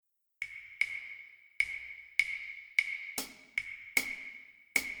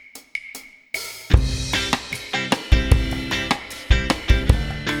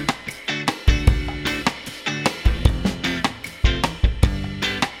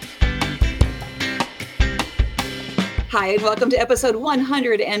Hi, and welcome to episode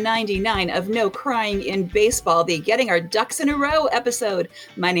 199 of No Crying in Baseball, the Getting Our Ducks in a Row episode.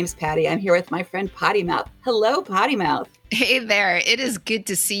 My name's Patty. I'm here with my friend Potty Mouth. Hello, Potty Mouth. Hey there. It is good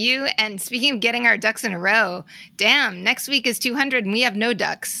to see you. And speaking of getting our ducks in a row, damn, next week is 200 and we have no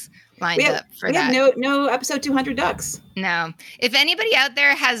ducks lined up for that. We have no episode 200 ducks. No. If anybody out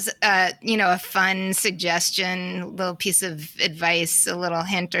there has, a fun suggestion, little piece of advice, a little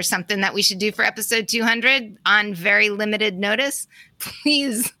hint or something that we should do for episode 200 on very limited notice,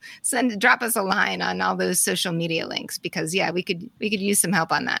 please drop us a line on all those social media links because, we could use some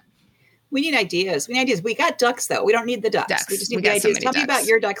help on that. We need ideas. We got ducks, though. We don't need the ducks. We just need the ideas. Tell me about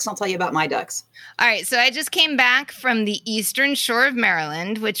your ducks. I'll tell you about my ducks. All right. So I just came back from the eastern shore of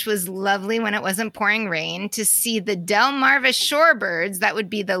Maryland, which was lovely when it wasn't pouring rain, to see the Delmarva Shorebirds, that would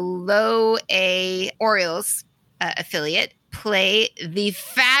be the low A Orioles affiliate, play the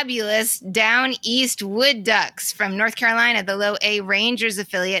fabulous Down East Wood Ducks from North Carolina, the low A Rangers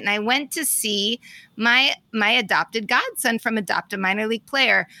affiliate. And I went to see my adopted godson from Adopt a Minor League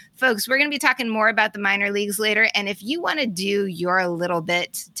Player. Folks, we're going to be talking more about the minor leagues later. And if you want to do your little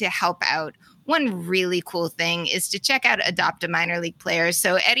bit to help out, one really cool thing is to check out Adopt a Minor League Player.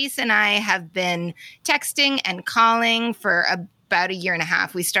 So Eddie and I have been texting and calling for about a year and a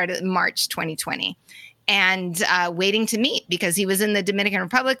half. We started in March 2020. And waiting to meet because he was in the Dominican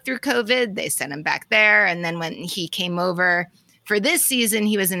Republic through COVID. They sent him back there. And then when he came over for this season,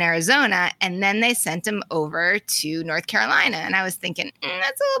 he was in Arizona. And then they sent him over to North Carolina. And I was thinking,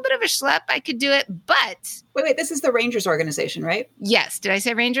 that's a little bit of a schlep. I could do it. But wait, this is the Rangers organization, right? Yes. Did I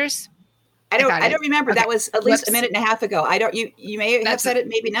say Rangers? I don't remember. Okay. That was at least a minute and a half ago. You may have said it,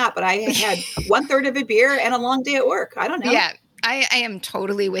 maybe not. But I had 1/3 of a beer and a long day at work. I don't know. Yeah. I am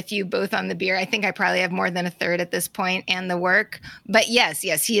totally with you both on the beer. I think I probably have more than 1/3 at this point and the work. But yes,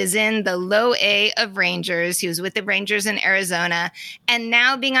 he is in the low A of Rangers. He was with the Rangers in Arizona. And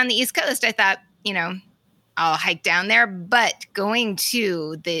now being on the East Coast, I thought, I'll hike down there. But going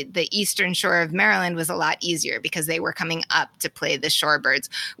to the eastern shore of Maryland was a lot easier because they were coming up to play the Shorebirds,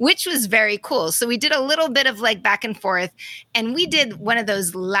 which was very cool. So we did a little bit of like back and forth. And we did one of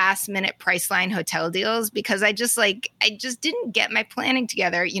those last minute Priceline hotel deals because I just didn't get my planning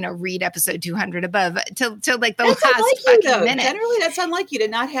together, read episode 200 above till like the that's last fucking minute. Generally, that's unlike you to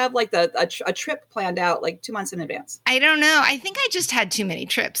not have like a trip planned out like 2 months in advance. I don't know. I think I just had too many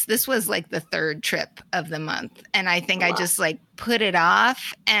trips. This was like the third trip of the month. And I think I just like put it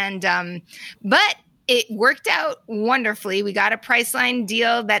off. And, but it worked out wonderfully. We got a Priceline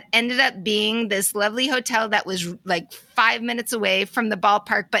deal that ended up being this lovely hotel that was like 5 minutes away from the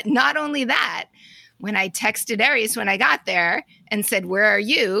ballpark. But not only that, when I texted Aries when I got there and said, "Where are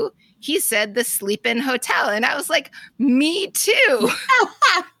you?" he said the Sleep Inn Hotel. And I was like, me too.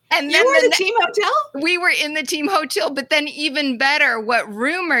 And then you were in the team hotel? We were in the team hotel, but then even better, what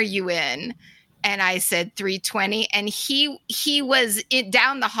room are you in? And I said 320, and he was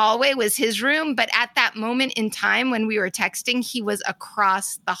down the hallway was his room. But at that moment in time when we were texting, he was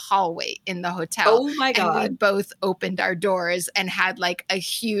across the hallway in the hotel. Oh my God. And we both opened our doors and had like a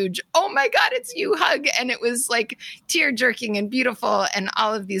huge, "Oh my God, it's you" hug. And it was like tear jerking and beautiful and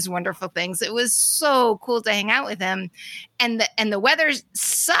all of these wonderful things. It was so cool to hang out with him. And the weather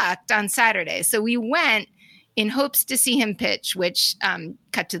sucked on Saturday. So we went in hopes to see him pitch, which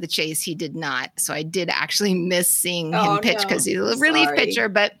cut to the chase, he did not. So I did actually miss seeing him pitch because he's a relief pitcher.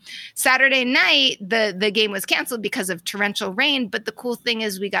 But Saturday night, the game was canceled because of torrential rain. But the cool thing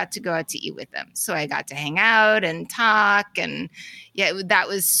is we got to go out to eat with them. So I got to hang out and talk. And that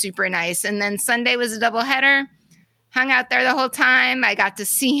was super nice. And then Sunday was a doubleheader. Hung out there the whole time. I got to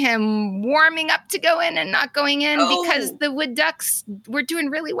see him warming up to go in and not going in because the Wood Ducks were doing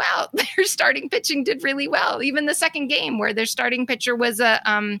really well. Their starting pitching did really well. Even the second game where their starting pitcher was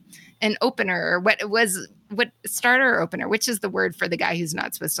an opener, or what starter or opener, which is the word for the guy who's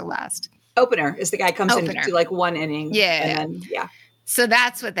not supposed to last. Opener is the guy comes in to like one inning. Yeah. And then, So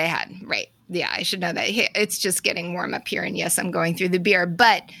that's what they had. Right. Yeah, I should know that. It's just getting warm up here. And yes, I'm going through the beer,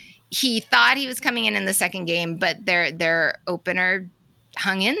 but he thought he was coming in the second game, but their opener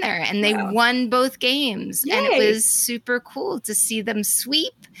hung in there and they won both games. Yay. And it was super cool to see them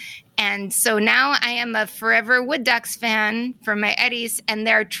sweep. And so now I am a forever Wood Ducks fan for my Eddies, and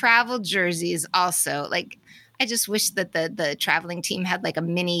their travel jerseys also. Like, I just wish that the traveling team had like a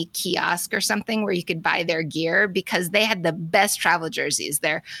mini kiosk or something where you could buy their gear, because they had the best travel jerseys.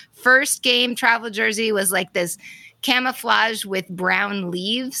 Their first game travel jersey was like this camouflage with brown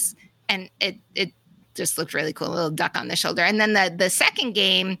leaves, and it just looked really cool, a little duck on the shoulder. And then the second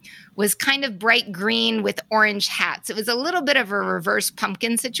game was kind of bright green with orange hats. It was a little bit of a reverse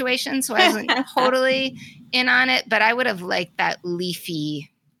pumpkin situation, so I wasn't totally in on it, but I would have liked that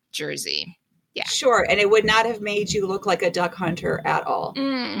leafy jersey. Yeah. Sure, and it would not have made you look like a duck hunter at all.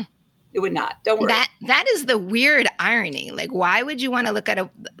 It would not. Don't worry. That is the weird irony. Like, why would you want to look at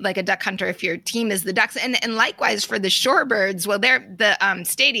a duck hunter if your team is the Ducks? And likewise for the Shorebirds, well, they're the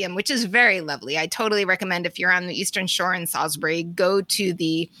stadium, which is very lovely. I totally recommend if you're on the Eastern Shore in Salisbury, go to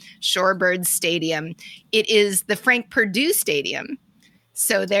the Shorebirds Stadium. It is the Frank Perdue Stadium.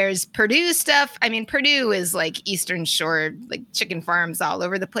 So there's Purdue stuff. I mean, Purdue is like Eastern Shore, like chicken farms all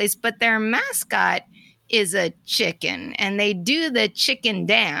over the place, but their mascot is a chicken, and they do the chicken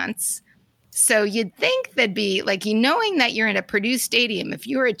dance. So you'd think that'd be like, knowing that you're in a Purdue Stadium, if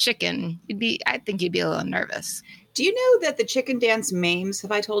you were a chicken, I think you'd be a little nervous. Do you know that the chicken dance maims?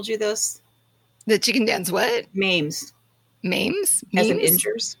 Have I told you this? The chicken dance what? Maims. Maims? As in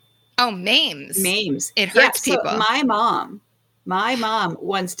injures. Oh, maims. Maims. It hurts so people. My mom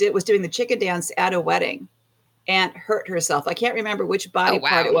once was doing the chicken dance at a wedding and hurt herself. I can't remember which body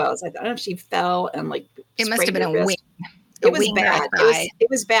part it was. I don't know if she fell and like it must have been a wing. It was bad. It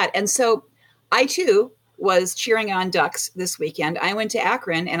was bad. And so I too was cheering on Ducks this weekend. I went to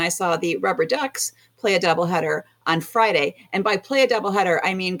Akron and I saw the Rubber Ducks play a doubleheader on Friday. And by play a doubleheader,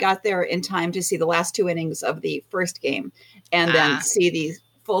 I mean got there in time to see the last 2 innings of the first game and then see the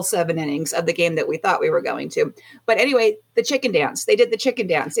full 7 innings of the game that we thought we were going to. But anyway, the chicken dance. They did the chicken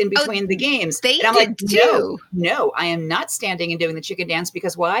dance in between the games. They and I'm did like, too. No, I am not standing and doing the chicken dance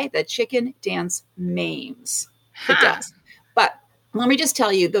because why? The chicken dance maims. It does. But let me just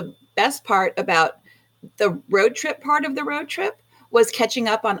tell you, the best part about the road trip part of the road trip was catching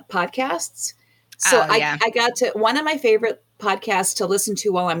up on podcasts. So I got to, one of my favorite podcasts to listen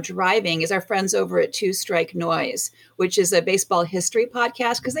to while I'm driving is our friends over at Two Strike Noise, which is a baseball history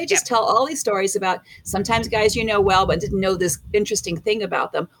podcast, because they just tell all these stories about sometimes guys you know well but didn't know this interesting thing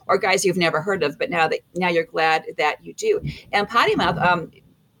about them, or guys you've never heard of but now you're glad that you do. And Potty Mouth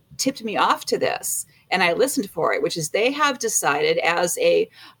tipped me off to this, and I listened for it, which is they have decided as a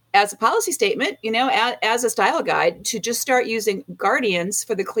policy statement, as a style guide, to just start using Guardians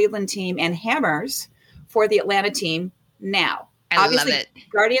for the Cleveland team and Hammers for the Atlanta team now. Obviously, love it.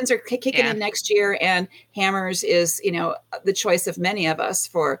 Guardians are kicking in next year, and Hammers is, the choice of many of us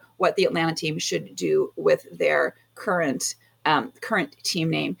for what the Atlanta team should do with their current team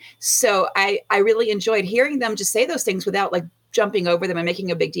name. So I really enjoyed hearing them just say those things without like jumping over them and making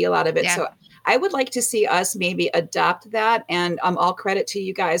a big deal out of it. Yeah. So I would like to see us maybe adopt that, and all credit to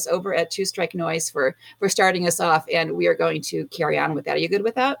you guys over at Two Strike Noise for starting us off, and we are going to carry on with that. Are you good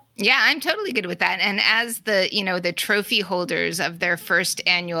with that? Yeah, I'm totally good with that. And as the trophy holders of their first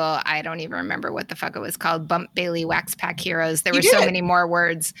annual, I don't even remember what the fuck it was called, Bump Bailey Wax Pack Heroes. There were so many more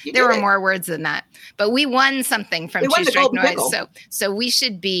words. There were more words than that. But we won something from Two Strike Noise. So we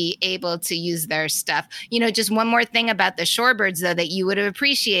should be able to use their stuff. Just one more thing about the Shorebirds, though, that you would have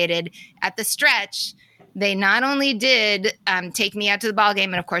appreciated at the stretch. They not only did take me out to the ball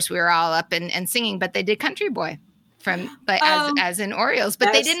game, and of course we were all up and singing, but they did Country Boy as in Orioles,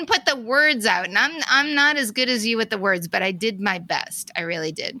 but they didn't put the words out, and I'm not as good as you with the words, but I did my best. I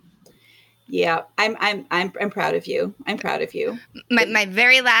really did. Yeah, I'm proud of you. I'm proud of you. My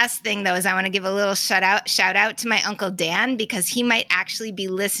very last thing, though, is I want to give a little shout out to my Uncle Dan, because he might actually be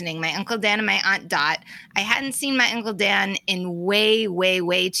listening. My Uncle Dan and my Aunt Dot. I hadn't seen my Uncle Dan in way, way,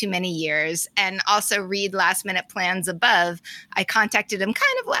 way too many years. And also read Last Minute Plans above. I contacted him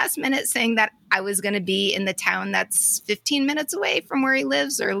kind of last minute saying that I was going to be in the town that's 15 minutes away from where he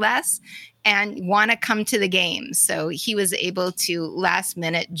lives or less, and want to come to the game. So he was able to last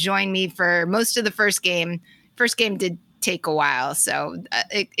minute join me for most of the first game. First game did take a while, so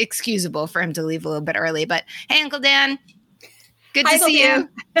excusable for him to leave a little bit early. But hey, Uncle Dan, good to see you.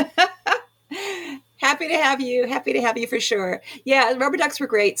 Happy to have you. Happy to have you for sure. Yeah, Rubber Ducks were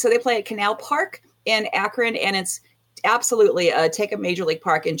great. So they play at Canal Park in Akron, and it's absolutely take a major league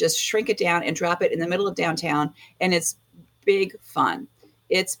park and just shrink it down and drop it in the middle of downtown, and it's big fun.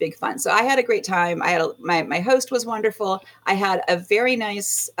 It's big fun. So I had a great time. I had my host was wonderful. I had a very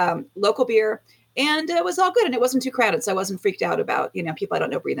nice local beer, and it was all good, and it wasn't too crowded, so I wasn't freaked out about people I don't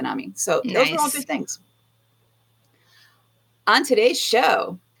know breathing on me. So those were all good things. On today's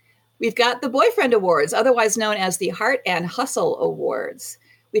show, we've got the Boyfriend Awards, otherwise known as the Heart and Hustle Awards.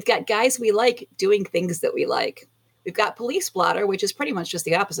 We've got guys we like doing things that we like. We've got Police Blotter, which is pretty much just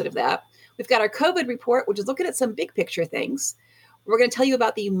the opposite of that. We've got our COVID report, which is looking at some big picture things. We're going to tell you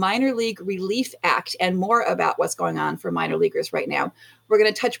about the Minor League Relief Act and more about what's going on for minor leaguers right now. We're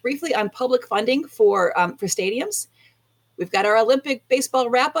going to touch briefly on public funding for stadiums. We've got our Olympic baseball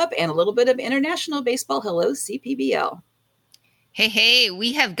wrap-up and a little bit of international baseball. Hello, CPBL. Hey,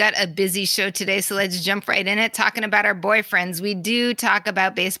 we have got a busy show today, so let's jump right in it, talking about our boyfriends. We do talk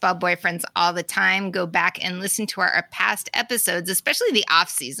about baseball boyfriends all the time. Go back and listen to our past episodes, especially the off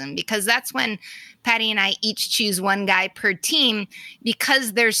season, because that's when Patty and I each choose one guy per team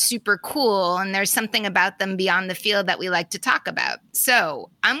because they're super cool and there's something about them beyond the field that we like to talk about. So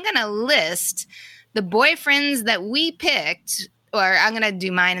I'm going to list the boyfriends that we picked, or I'm going to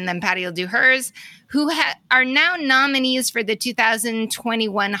do mine and then Patty will do hers, who are now nominees for the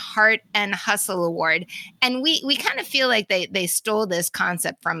 2021 Heart and Hustle Award. And we kind of feel like they stole this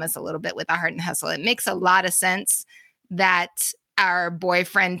concept from us a little bit with the Heart and Hustle. It makes a lot of sense that our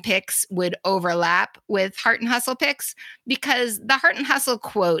boyfriend picks would overlap with Heart and Hustle picks, because the Heart and Hustle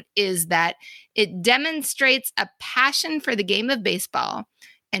quote is that it demonstrates a passion for the game of baseball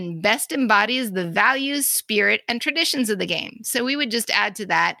and best embodies the values, spirit, and traditions of the game. So we would just add to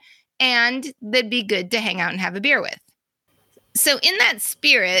that, and they'd be good to hang out and have a beer with. So in that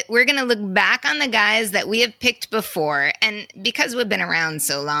spirit, we're going to look back on the guys that we have picked before. And because we've been around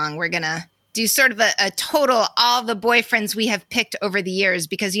so long, we're going to do sort of a total, all the boyfriends we have picked over the years,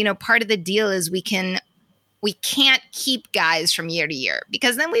 because, you know, part of the deal is we can't keep guys from year to year,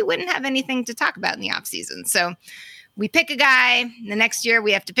 because then we wouldn't have anything to talk about in the off season. So we pick a guy, the next year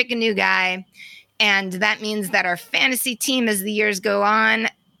we have to pick a new guy. And that means that our fantasy team, as the years go on,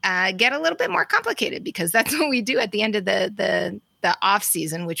 get a little bit more complicated, because that's what we do at the end of the off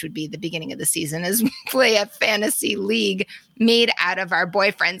season, which would be the beginning of the season, is play a fantasy league made out of our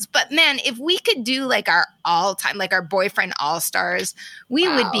boyfriends. But man, if we could do like our all-time, like our boyfriend all-stars, we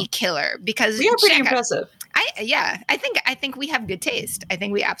would be killer, because we are pretty impressive. I think we have good taste. I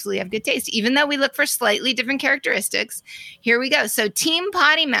think we absolutely have good taste, even though we look for slightly different characteristics. Here we go. So Team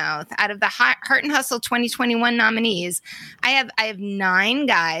Potty Mouth, out of the Heart and Hustle 2021 nominees, I have 9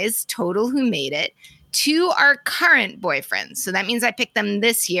 guys total who made it. 2 are current boyfriends. So that means I picked them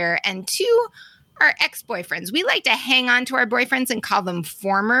this year, and 2 are ex-boyfriends. We like to hang on to our boyfriends and call them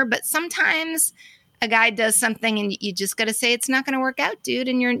former, but sometimes a guy does something and you just got to say it's not going to work out, dude,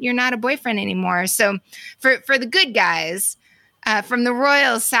 and you're not a boyfriend anymore. So for the good guys, from the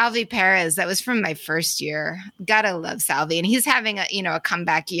Royals, Salvi Perez, that was from my first year. Gotta love Salvi, and he's having a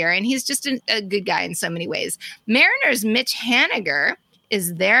comeback year, and he's just a good guy in so many ways. Mariners, Mitch Haniger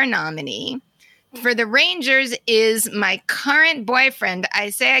is their nominee. For the Rangers is my current boyfriend,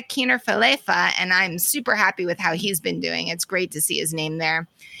 Isaiah Kiner-Falefa, and I'm super happy with how he's been doing. It's great to see his name there.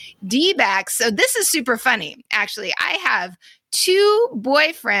 D-backs. So this is super funny. Actually, I have 2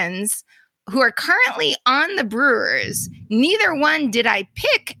 boyfriends who are currently on the Brewers. Neither one did I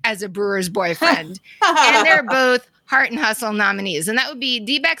pick as a Brewers boyfriend. And they're both Heart and Hustle nominees. And that would be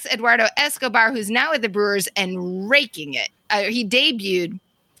D-backs Eduardo Escobar, who's now with the Brewers and raking it. He debuted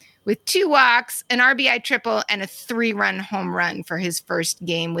with 2 walks, an RBI triple, and a 3-run home run for his first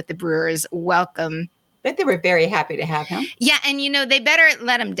game with the Brewers. Welcome. I bet they were very happy to have him. Yeah, and they better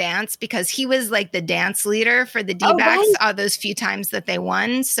let him dance, because he was like the dance leader for the D-backs all those few times that they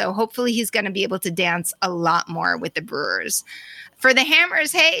won. So hopefully he's going to be able to dance a lot more with the Brewers. For the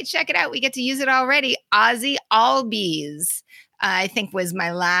Hammers, hey, check it out. We get to use it already. Ozzy Albies, I think, was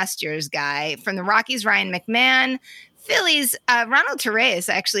my last year's guy. From the Rockies, Ryan McMahon. Phillies, Ronald Torreyes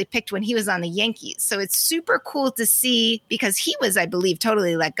actually picked when he was on the Yankees. So it's super cool to see, because he was, I believe,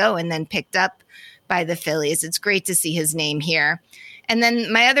 totally let go and then picked up by the Phillies. It's great to see his name here. And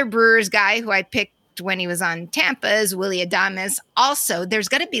then my other Brewers guy who I picked when he was on Tampa is Willy Adames. Also, there's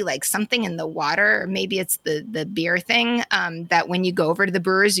got to be like something in the water, or maybe it's the beer thing, that when you go over to the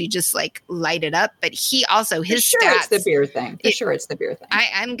Brewers, you just like light it up. But he also, his stats. It's the beer thing. For sure it's the beer thing.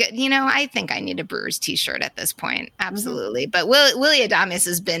 I'm good. I think I need a Brewers t-shirt at this point. Absolutely. Mm-hmm. But Willy Adames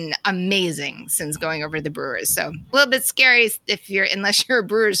has been amazing since going over to the Brewers. So a little bit scary unless you're a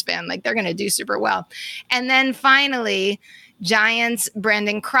Brewers fan, like they're going to do super well. And then finally, Giants,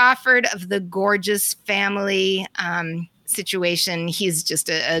 Brandon Crawford of the Gorgeous family situation. He's just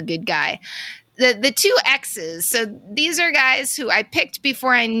a good guy. The 2 X's. So these are guys who I picked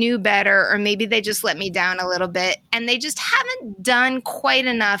before I knew better, or maybe they just let me down a little bit, and they just haven't done quite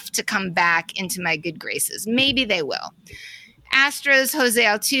enough to come back into my good graces. Maybe they will. Astros, Jose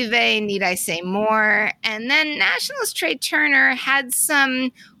Altuve, need I say more? And then Nationals, Trey Turner had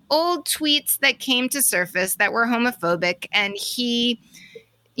some old tweets that came to surface that were homophobic, and he,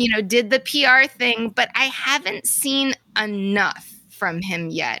 did the PR thing, but I haven't seen enough from him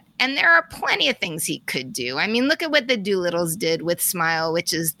yet. And there are plenty of things he could do. I mean, look at what the Doolittles did with Smile,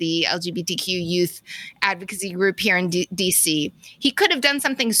 which is the LGBTQ youth advocacy group here in DC. He could have done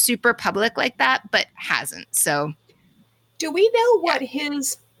something super public like that, but hasn't. So do we know what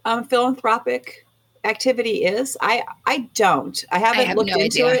his philanthropic activity is? I don't. I haven't looked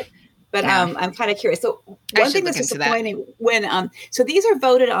into it. But I'm kind of curious. So one thing that's disappointing when so these are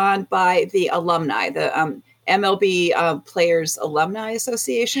voted on by the alumni, the MLB Players Alumni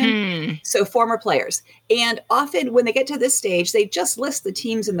Association. So former players. And often when they get to this stage, they just list the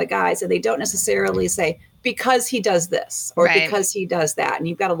teams and the guys, and they don't necessarily say because he does this or because he does that. And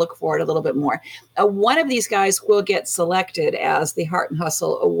you've got to look for it a little bit more. One of these guys will get selected as the Heart and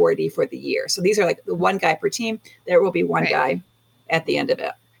Hustle awardee for the year. So these are like the one guy per team. There will be one guy at the end of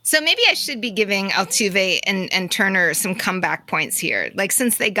it. So maybe I should be giving Altuve and Turner some comeback points here. Like,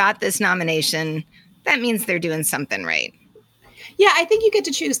 since they got this nomination, that means they're doing something right. Yeah, I think you get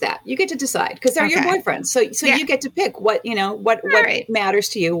to choose that. You get to decide because they're your boyfriends. So you get to pick what matters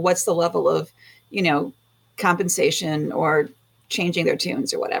to you. What's the level of, compensation or changing their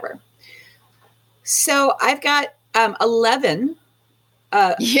tunes or whatever. So I've got 11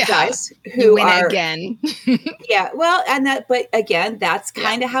 guys who win again. But again, that's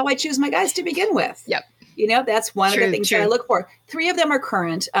kind of how I choose my guys to begin with. Yep. That's one of the things that I look for. 3 of them are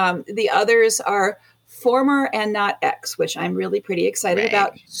current. The others are former and not ex, which I'm really pretty excited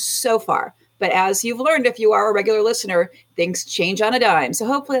about so far. But as you've learned, if you are a regular listener, things change on a dime. So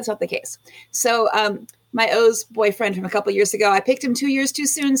hopefully that's not the case. So my O's boyfriend from a couple of years ago, I picked him 2 years too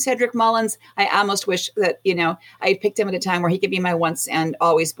soon, Cedric Mullins. I almost wish that, I picked him at a time where he could be my once and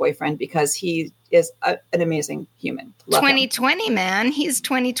always boyfriend because he is an amazing human. Love 2020, him. Man. He's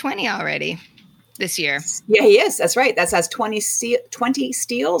 2020 already this year. Yeah, he is. That's right. That has 20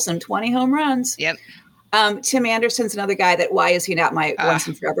 steals and 20 home runs. Yep. Tim Anderson's another guy that why is he not my once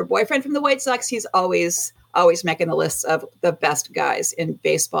and forever boyfriend from the White Sox? He's always making the lists of the best guys in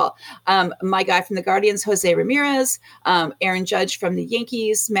baseball. My guy from the Guardians, Jose Ramirez, Aaron Judge from the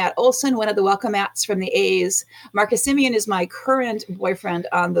Yankees, Matt Olson, one of the welcome mats from the A's. Marcus Semien is my current boyfriend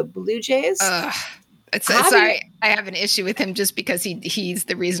on the Blue Jays. Sorry, I have an issue with him just because he's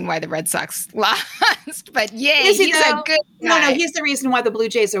the reason why the Red Sox lost. But he's a good guy. No, he's the reason why the Blue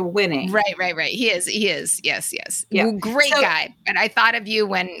Jays are winning. Right. He is. Yes. Yeah. Great guy. And I thought of you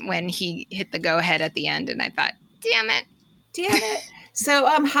when he hit the go-ahead at the end, and I thought, damn it. So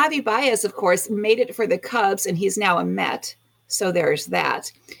Javi Baez, of course, made it for the Cubs, and he's now a Met. So there's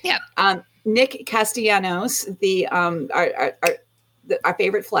that. Yeah. Nick Castellanos, our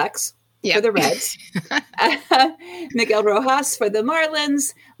favorite flex. For the Reds. Miguel Rojas for the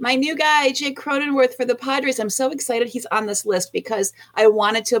Marlins. My new guy, Jake Cronenworth for the Padres. I'm so excited he's on this list because I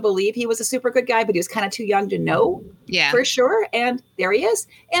wanted to believe he was a super good guy, but he was kind of too young to know for sure. And there he is.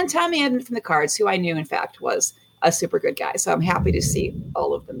 And Tommy Edman from the Cards, who I knew, in fact, was a super good guy. So I'm happy to see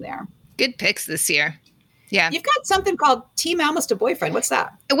all of them there. Good picks this year. Yeah. You've got something called Team Almost a Boyfriend. What's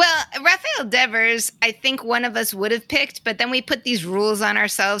that? Well, Rafael Devers, I think one of us would have picked, but then we put these rules on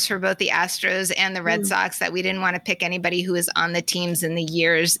ourselves for both the Astros and the Red Sox that we didn't want to pick anybody who was on the teams in the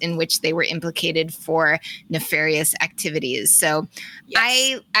years in which they were implicated for nefarious activities. So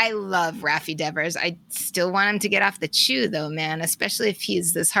I love Rafi Devers. I still want him to get off the chew, though, man, especially if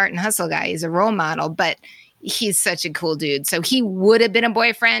he's this heart and hustle guy. He's a role model, but he's such a cool dude. So he would have been a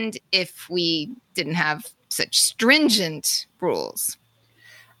boyfriend if we didn't have such stringent rules.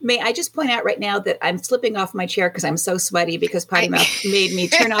 May I just point out right now that I'm slipping off my chair because I'm so sweaty because Potty Mouth made me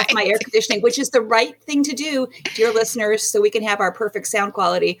turn off my air conditioning, which is the right thing to do, dear listeners, so we can have our perfect sound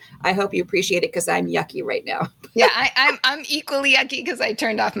quality. I hope you appreciate it because I'm yucky right now. Yeah, I'm equally yucky because I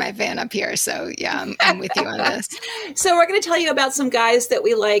turned off my fan up here. So yeah, I'm with you on this. So we're going to tell you about some guys that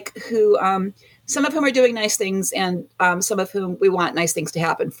we like who some of whom are doing nice things and some of whom we want nice things to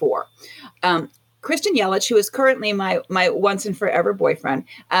happen for. Christian Yelich, who is currently my once and forever boyfriend.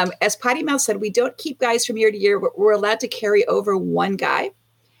 As Potty Mouth said, we don't keep guys from year to year. We're allowed to carry over one guy.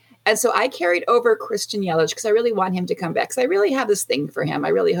 And so I carried over Christian Yelich because I really want him to come back because I really have this thing for him. I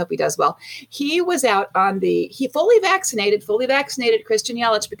really hope he does well. He was out he fully vaccinated Christian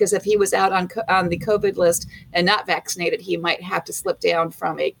Yelich because if he was out on the COVID list and not vaccinated, he might have to slip down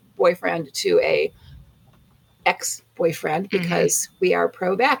from a boyfriend to a ex-boyfriend because we are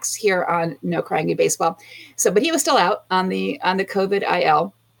pro-vax here on No Crying in Baseball. So, but he was still out on the COVID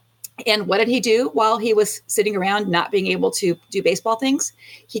IL. And what did he do while he was sitting around not being able to do baseball things?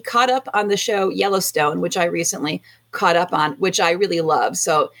 He caught up on the show Yellowstone, which I recently caught up on, which I really love.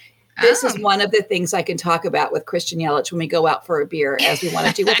 So This is one of the things I can talk about with Christian Yelich when we go out for a beer, as we want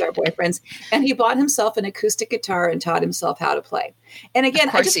to do with our boyfriends. And he bought himself an acoustic guitar and taught himself how to play. And again,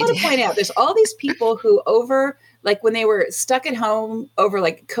 I just want to point out, there's all these people who like when they were stuck at home over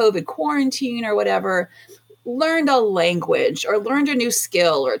like COVID quarantine or whatever, learned a language or learned a new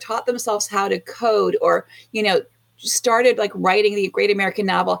skill or taught themselves how to code or, started like writing the great American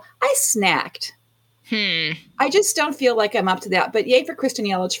novel. I snacked. I just don't feel like I'm up to that. But yay for Christian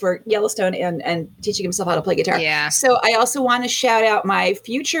Yelich for Yellowstone and teaching himself how to play guitar. Yeah. So I also want to shout out my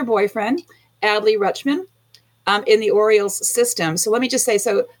future boyfriend, Adley Rutschman, in the Orioles system. So let me just say,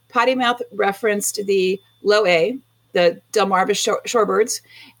 so Potty Mouth referenced the low A, the Delmarva Shorebirds,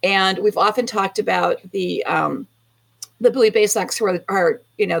 and we've often talked about the Bowie Bay Sox, who are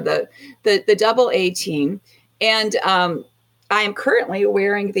the double A team, and I am currently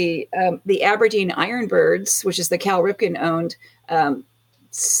wearing the Aberdeen Ironbirds, which is the Cal Ripken owned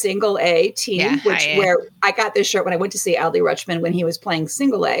single A team, where I got this shirt when I went to see Adley Rutschman when he was playing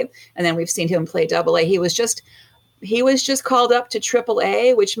single A, and then we've seen him play double A. He was just called up to triple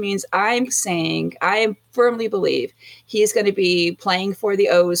A, which means I firmly believe he's going to be playing for the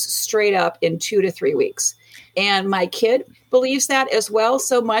O's straight up in 2 to 3 weeks. And my kid believes that as well,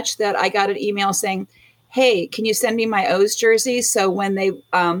 so much that I got an email saying, hey, can you send me my O's jersey? So when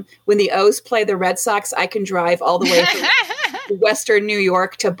the O's play the Red Sox, I can drive all the way from Western New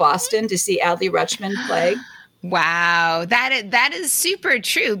York to Boston to see Adley Rutschman play. Wow. That is super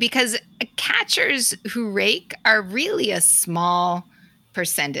true, because catchers who rake are really a small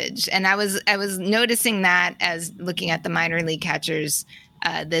percentage. And I was noticing that as looking at the minor league catchers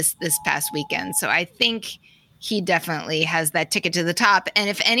this past weekend. So I think he definitely has that ticket to the top. And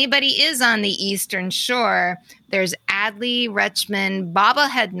if anybody is on the Eastern Shore, there's Adley Rutschman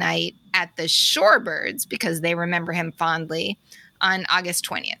bobblehead night at the Shorebirds, because they remember him fondly, on August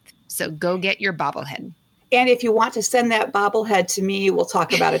 20th. So go get your bobblehead. And if you want to send that bobblehead to me, we'll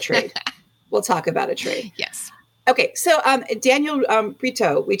talk about a trade. Yes. Okay. So Daniel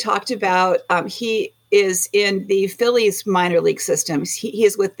Brito, we talked about, he is in the Phillies minor league systems. He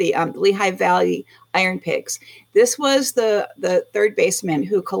is with the Lehigh Valley Iron Pigs. This was the third baseman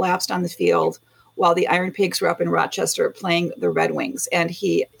who collapsed on the field while the Iron Pigs were up in Rochester playing the Red Wings. And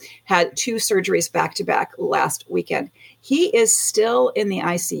he had 2 surgeries back to back last weekend. He is still in the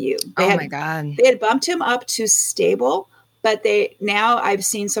ICU. My God. They had bumped him up to stable, but I've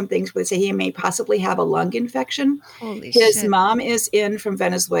seen some things where they say he may possibly have a lung infection. Holy His shit. mom is in from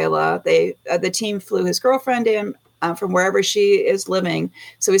Venezuela. The team flew his girlfriend in from wherever she is living.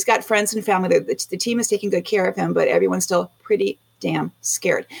 So he's got friends and family. The team is taking good care of him, but everyone's still pretty damn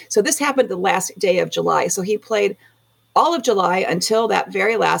scared. So this happened the last day of July. So he played all of July until that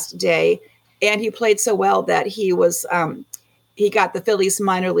very last day. And he played so well that he was he got the Phillies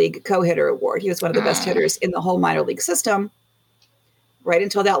minor league co-hitter award. He was one of the best hitters in the whole minor league system right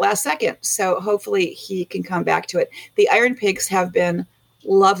until that last second. So hopefully he can come back to it. The Iron Pigs have been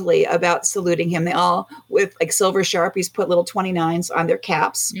lovely about saluting him. They all, with like silver Sharpies, put little 29s on their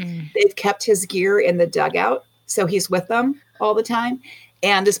caps. They've kept his gear in the dugout, so he's with them all the time.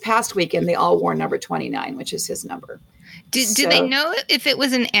 And this past weekend, they all wore number 29, which is his number. Do they know if it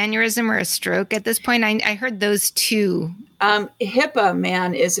was an aneurysm or a stroke at this point? I heard those two. HIPAA,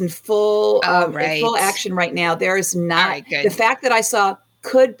 man, is in full action right now. There is not the fact that I saw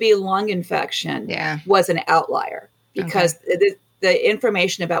could be lung infection was an outlier, because the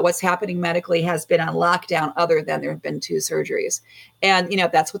information about what's happening medically has been on lockdown, other than there have been 2 surgeries. And,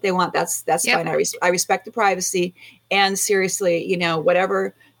 that's what they want. That's fine. I respect the privacy. And seriously,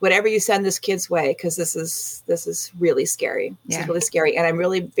 whatever you send this kid's way, because this is really scary. This is really scary. And I'm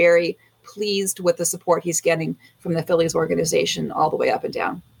really very pleased with the support he's getting from the Phillies organization all the way up and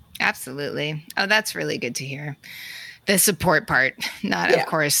down. Absolutely. Oh, that's really good to hear. The support part, not of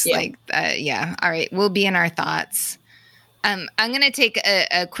course, All right. We'll be in our thoughts. I'm going to take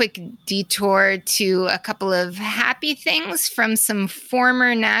a quick detour to a couple of happy things from some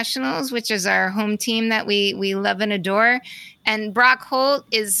former Nationals, which is our home team that we love and adore. And Brock Holt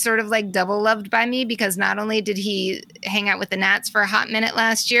is sort of like double loved by me, because not only did he hang out with the Nats for a hot minute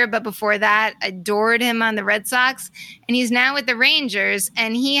last year, but before that, adored him on the Red Sox. And he's now with the Rangers,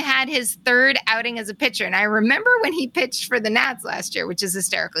 and he had his 3rd outing as a pitcher. And I remember when he pitched for the Nats last year, which is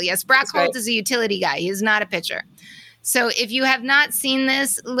hysterical. Yes, Brock Holt is a utility guy. He is not a pitcher. So if you have not seen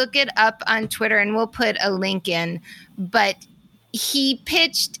this, look it up on Twitter, and we'll put a link in. But he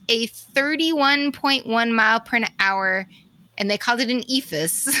pitched a 31.1 mile per hour, and they called it an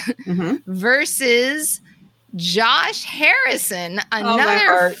eephus, versus Josh Harrison,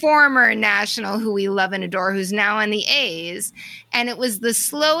 another former national who we love and adore, who's now on the A's. And it was the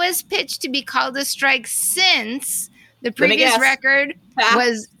slowest pitch to be called a strike since the previous record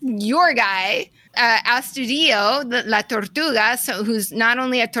was your guy, Astudillo, La Tortuga, so who's not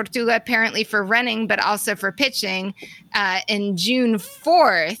only a Tortuga apparently for running, but also for pitching. In June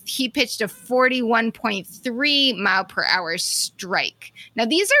 4th, he pitched a 41.3 mile per hour strike. Now,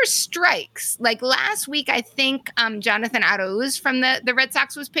 these are strikes. Like last week, I think Jonathan Arauz from the Red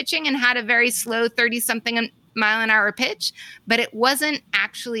Sox was pitching and had a very slow 30-something mile an hour pitch, but it wasn't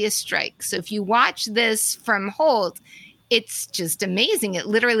actually a strike. So if you watch this from Holt, it's just amazing. It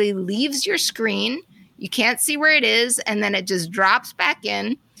literally leaves your screen. You can't see where it is, and then it just drops back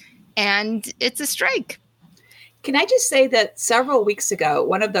in, and it's a strike. Can I just say that several weeks ago,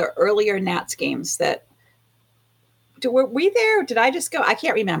 one of the earlier Nats games were we there? Or did I just go? I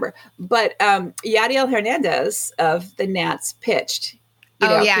can't remember. But Yadiel Hernandez of the Nats pitched.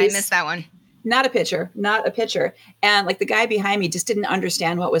 I missed that one. Not a pitcher. And like the guy behind me just didn't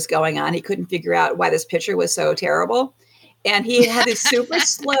understand what was going on. He couldn't figure out why this pitcher was so terrible. And he had these super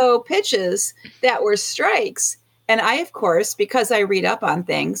slow pitches that were strikes. And I, of course, because I read up on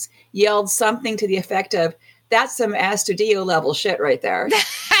things, yelled something to the effect of, "That's some Astudillo level shit right there."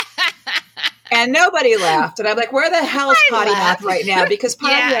 And nobody laughed. And I'm like, where the hell is Potty Mouth right now? Because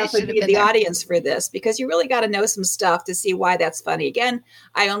Potty Mouth would be the audience for this, because you really got to know some stuff to see why that's funny. Again,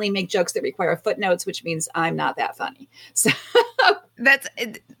 I only make jokes that require footnotes, which means I'm not that funny. So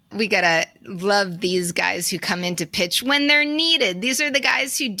we got to love these guys who come in to pitch when they're needed. These are the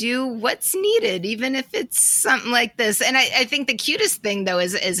guys who do what's needed, even if it's something like this. And I think the cutest thing, though,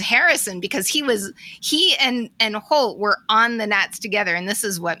 is Harrison, because he and Holt were on the Nats together. And this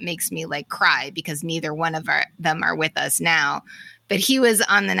is what makes me like cry, because neither one of them are with us now. But he was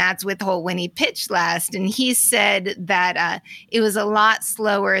on the Nats with Holt when he pitched last. And he said that it was a lot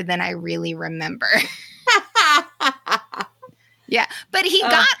slower than I really remember. Yeah, but he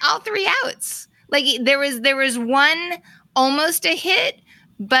got all 3 outs. Like there was one almost a hit,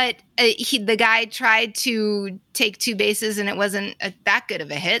 but the guy tried to take 2 bases and it wasn't that good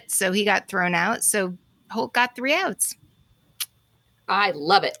of a hit, so he got thrown out. So Holt got 3 outs. I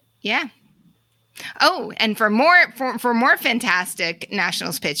love it. Yeah. Oh, and for more fantastic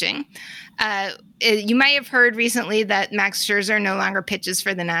Nationals pitching, you might have heard recently that Max Scherzer no longer pitches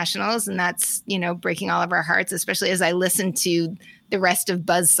for the Nationals, and that's, breaking all of our hearts, especially as I listen to the rest of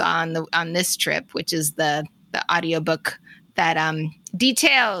Buzzsaw on this trip, which is the audiobook that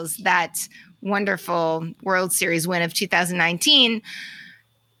details that wonderful World Series win of 2019.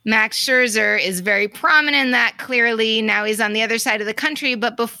 Max Scherzer is very prominent in that, clearly. Now he's on the other side of the country.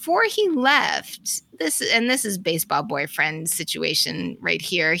 But before he left, this is baseball boyfriend situation right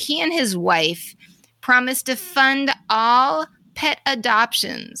here. He and his wife promised to fund all pet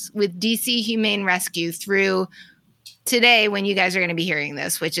adoptions with DC Humane Rescue through today, when you guys are going to be hearing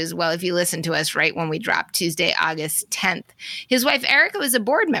this, which is, well, if you listen to us right when we drop, Tuesday, August 10th. His wife, Erica, was a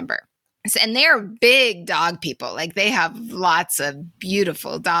board member. And they're big dog people. Like, they have lots of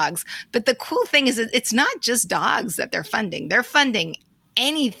beautiful dogs. But the cool thing is that it's not just dogs that they're funding. They're funding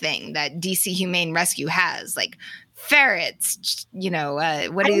anything that DC Humane Rescue has, like ferrets,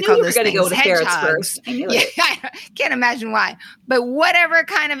 what do you call those things? Go to Hedgehogs. I knew it. I can't imagine why. But whatever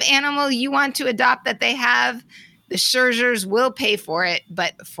kind of animal you want to adopt that they have, the Scherzers will pay for it,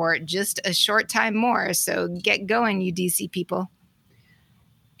 but for just a short time more. So get going, you DC people.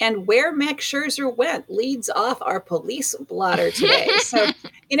 And where Max Scherzer went leads off our police blotter today. So,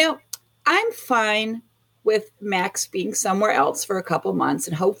 I'm fine with Max being somewhere else for a couple months,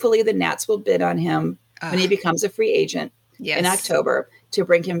 and hopefully the Nats will bid on him when he becomes a free agent in October to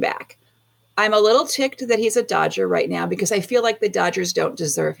bring him back. I'm a little ticked that he's a Dodger right now, because I feel like the Dodgers don't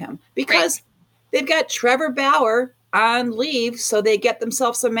deserve him, because they've got Trevor Bauer on leave, so they get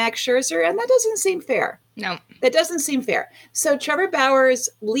themselves a Max Scherzer, and that doesn't seem fair. No, that doesn't seem fair. So Trevor Bauer's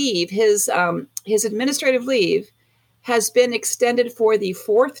leave, his administrative leave, has been extended for the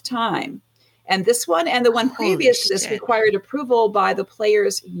 4th time. And this one and the one previous to this required approval by the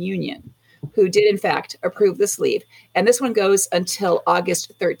players' union, who did, in fact, approve this leave. And this one goes until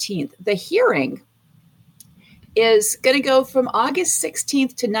August 13th. The hearing is going to go from August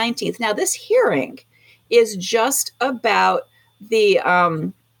 16th to 19th. Now, this hearing is just about the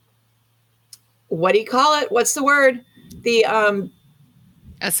what do you call it? What's the word? The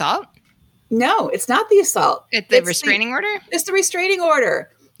assault? No, it's not the assault. It's the restraining order? It's the restraining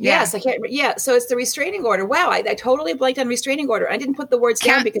order. Yes, I can't remember. Yeah, so it's the restraining order. Wow, I totally blanked on restraining order. I didn't put the words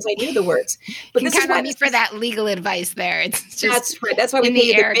down because I knew the words. But this is why me for that legal advice there. It's just that's right. That's why we pay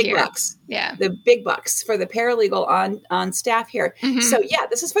you the big bucks. Yeah, the big bucks for the paralegal on staff here. Mm-hmm. So yeah,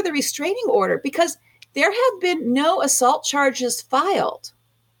 this is for the restraining order because there have been no assault charges filed.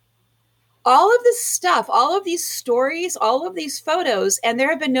 All of this stuff, all of these stories, all of these photos, and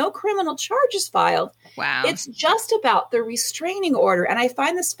there have been no criminal charges filed. Wow. It's just about the restraining order. And I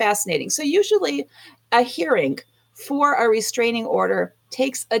find this fascinating. So usually a hearing for a restraining order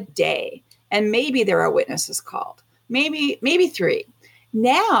takes a day, and maybe there are witnesses called, maybe 3.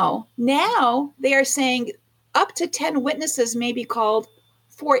 Now they are saying up to 10 witnesses may be called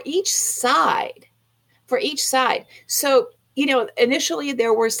for each side. So, initially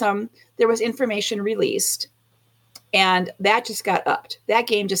there was information released, and that just got upped. That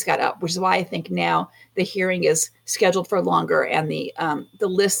game just got up, which is why I think now the hearing is scheduled for longer, and the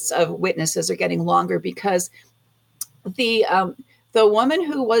lists of witnesses are getting longer because the woman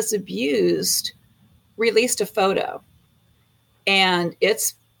who was abused released a photo, and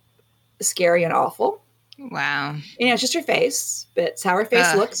it's scary and awful. Wow. It's just her face, but it's how her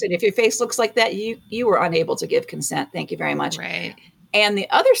face looks. And if your face looks like that, you were unable to give consent. Thank you very much. Right. And the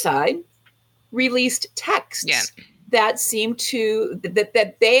other side released texts that seem to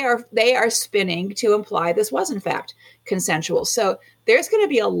that they are spinning to imply this was in fact consensual. So there's going to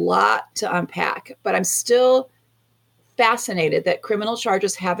be a lot to unpack, but I'm still fascinated that criminal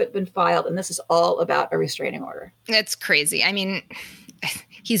charges haven't been filed, and this is all about a restraining order. That's crazy. I mean,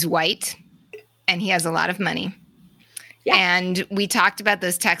 he's white and he has a lot of money. Yeah. And we talked about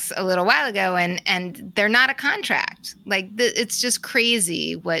those texts a little while ago, and they're not a contract. It's just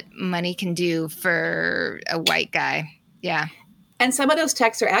crazy what money can do for a white guy. Yeah. And some of those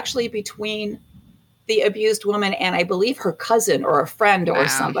texts are actually between the abused woman and I believe her cousin or a friend or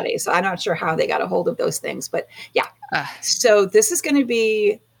somebody. So I'm not sure how they got a hold of those things, but yeah. So this is going to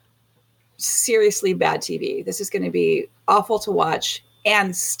be seriously bad TV. This is going to be awful to watch,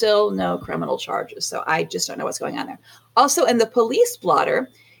 and still no criminal charges. So I just don't know what's going on there. Also, in the police blotter,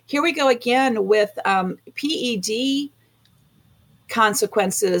 here we go again with PED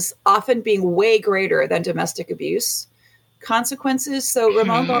consequences often being way greater than domestic abuse consequences. So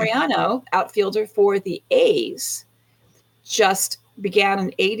Ramon Laureano, outfielder for the A's, just began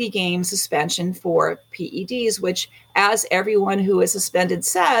an 80-game suspension for PEDs, which, as everyone who is suspended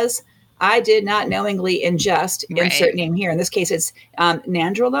says, I did not knowingly ingest, insert name here. In this case, it's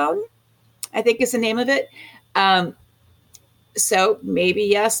nandrolone, I think is the name of it. So maybe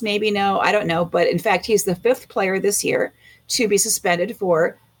yes, maybe no, I don't know. But in fact, he's the 5th player this year to be suspended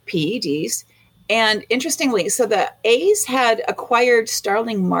for PEDs. And interestingly, so the A's had acquired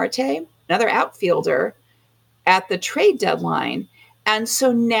Starling Marte, another outfielder, at the trade deadline. And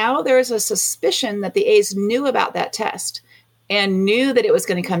so now there's a suspicion that the A's knew about that test and knew that it was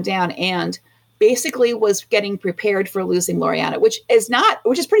going to come down, and basically was getting prepared for losing Laureano, which is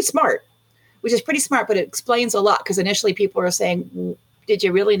pretty smart, but it explains a lot, because initially people were saying, did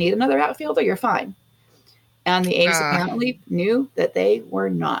you really need another outfielder? You're fine. And the A's apparently knew that they were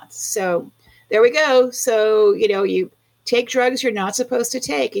not. So there we go. So, you take drugs you're not supposed to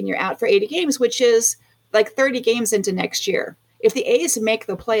take and you're out for 80 games, which is like 30 games into next year. If the A's make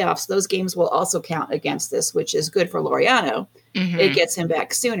the playoffs, those games will also count against this, which is good for Laureano. Mm-hmm. It gets him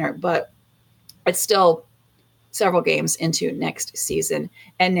back sooner, but it's still several games into next season.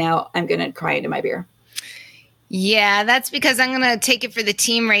 And now I'm going to cry into my beer. Yeah, that's because I'm going to take it for the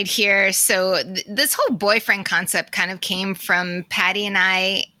team right here. So this whole boyfriend concept kind of came from Patty and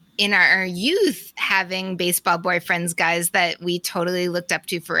I in our youth, having baseball boyfriends, guys that we totally looked up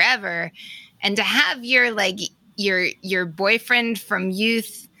to forever. And to have your boyfriend from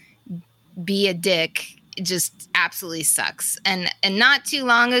youth be a dick just absolutely sucks. And not too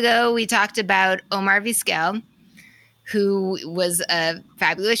long ago, we talked about Omar Vizquel, who was a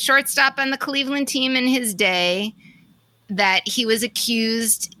fabulous shortstop on the Cleveland team in his day, that he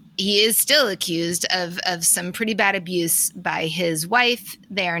is still accused of some pretty bad abuse by his wife.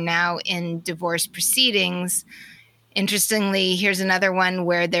 They are now in divorce proceedings. Interestingly, here's another one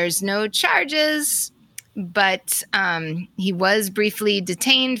where there's no charges, but he was briefly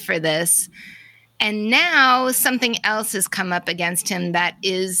detained for this. And now something else has come up against him that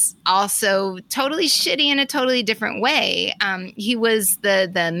is also totally shitty in a totally different way. He was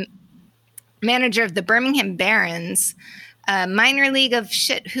the manager of the Birmingham Barons, minor league of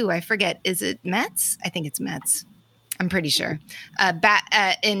I forget. Is it Mets? I think it's Mets. I'm pretty sure.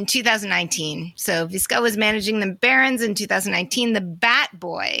 In 2019. So Vizquel was managing the Barons in 2019. The Bat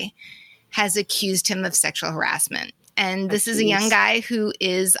Boy has accused him of sexual harassment. And this is a young guy who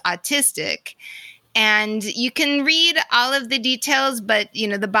is autistic. And you can read all of the details, but,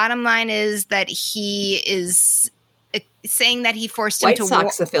 the bottom line is that he is saying that he forced him to... White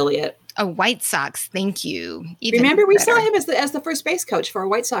Sox affiliate. Oh, White Sox. Thank you. Remember, we saw him as the first base coach for a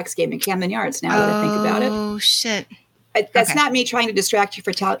White Sox game in Camden Yards, now that I think about it. Oh, shit. That's not me trying to distract you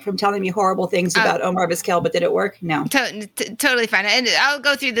from telling me horrible things about Omar Vizquel, but did it work? No. Totally fine. And I'll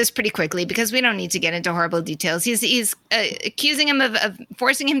go through this pretty quickly because we don't need to get into horrible details. He's accusing him of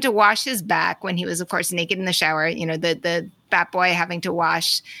forcing him to wash his back when he was, of course, naked in the shower. The Bat Boy having to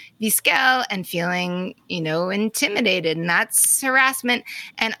wash Vizquel and feeling, intimidated. And that's harassment.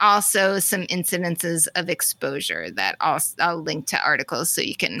 And also some incidences of exposure that I'll link to articles so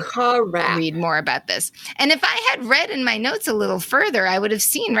you can read more about this. And if I had read in my notes a little further, I would have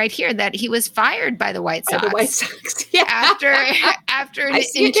seen right here that he was fired by the White Sox. The White Sox, yeah. After an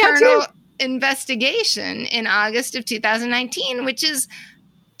internal investigation in August of 2019, which is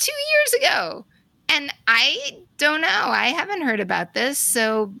 2 years ago. And I don't know. I haven't heard about this.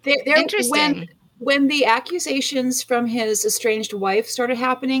 So interesting. When the accusations from his estranged wife started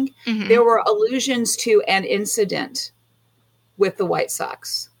happening, there were allusions to an incident with the White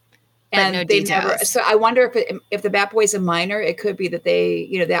Sox. And no details. Never. So I wonder if the Bat Boy's a minor, it could be that they,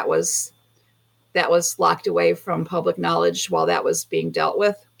 that was locked away from public knowledge while that was being dealt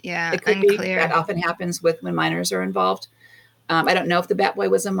with. Yeah, it could unclear. be. That often happens when minors are involved. I don't know if the Bat Boy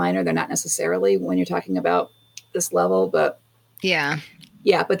was a minor. They're not necessarily when you're talking about this level, but yeah.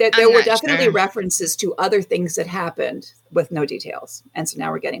 But there were definitely references to other things that happened with no details. And so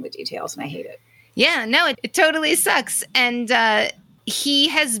now we're getting the details and I hate it. Yeah, no, it totally sucks. And he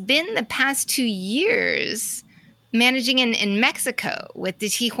has been the past 2 years managing in Mexico with the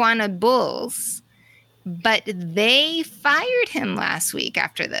Tijuana Bulls, but they fired him last week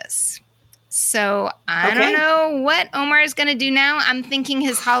after this. So I don't know what Omar is going to do now. I'm thinking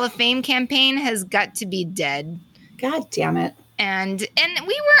his Hall of Fame campaign has got to be dead. God damn it. And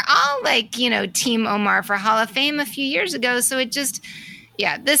we were all like, Team Omar for Hall of Fame a few years ago. So it just,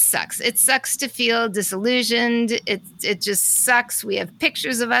 this sucks. It sucks to feel disillusioned. It just sucks. We have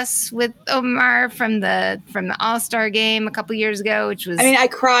pictures of us with Omar from the All-Star game a couple years ago, which was... I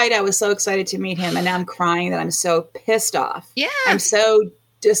cried. I was so excited to meet him. And now I'm crying that I'm so pissed off. Yeah. I'm so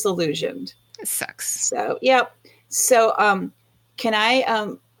disillusioned. It sucks. So, yep. So, can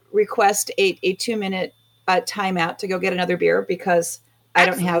I request a 2-minute timeout to go get another beer because I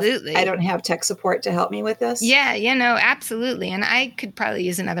don't have tech support to help me with this? Yeah, no, absolutely. And I could probably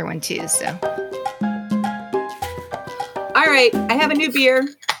use another one too. So, all right, I have a new beer.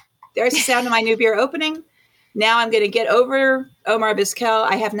 There's the sound of my new beer opening. Now I'm going to get over Omar Vizquel.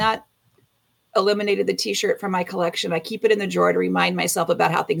 I have not eliminated the T-shirt from my collection. I keep it in the drawer to remind myself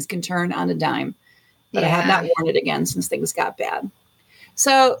about how things can turn on a dime. But I have not worn it again since things got bad.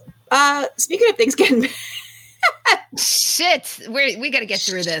 So, speaking of things getting bad. Shit. We got to get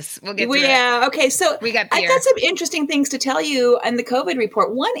through this. We'll get through it. Yeah. Okay. So we got beer. I've got some interesting things to tell you on the COVID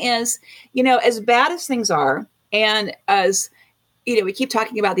report. One is, as bad as things are, and as, we keep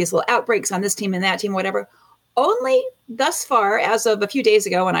talking about these little outbreaks on this team and that team, whatever, only thus far, as of a few days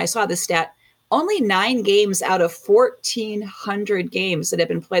ago when I saw this stat, only 9 games out of 1,400 games that have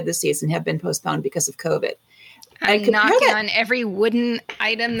been played this season have been postponed because of COVID. I'm knocking on every wooden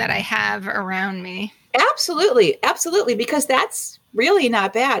item that I have around me. Absolutely. Absolutely. Because that's really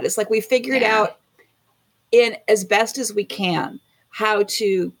not bad. It's like we figured out in as best as we can how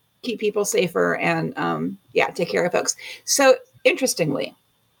to keep people safer and, take care of folks. So interestingly,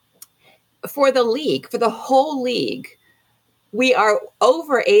 for the whole league, we are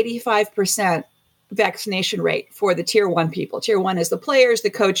over 85% vaccination rate for the tier 1 people. Tier 1 is the players, the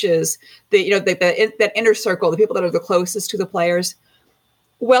coaches, that inner circle, the people that are the closest to the players.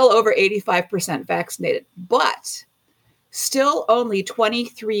 Well over 85% vaccinated, but still only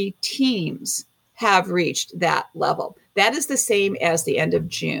 23 teams have reached that level. That is the same as the end of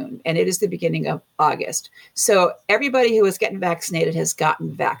June, and it is the beginning of August. So everybody who is getting vaccinated has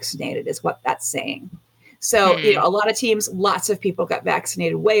gotten vaccinated, is what that's saying. So, a lot of teams, lots of people got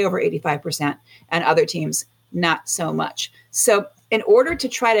vaccinated, way over 85%, and other teams, not so much. So in order to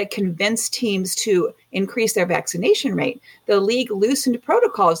try to convince teams to increase their vaccination rate, the league loosened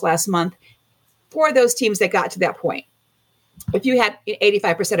protocols last month for those teams that got to that point. If you had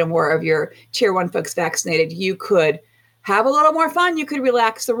 85% or more of your tier 1 folks vaccinated, you could have a little more fun. You could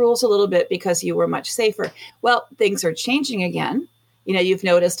relax the rules a little bit because you were much safer. Well, things are changing again. You've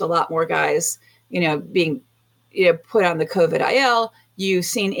noticed a lot more guys being put on the COVID IL. You've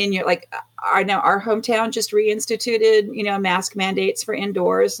seen in your, like, our hometown just reinstituted, mask mandates for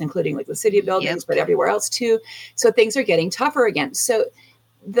indoors, including like the city buildings, but everywhere else too. So things are getting tougher again. So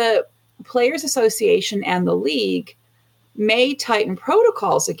the Players Association and the league may tighten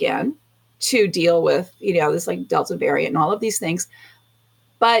protocols again to deal with, this like Delta variant and all of these things,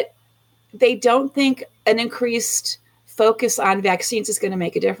 but they don't think an increased focus on vaccines is going to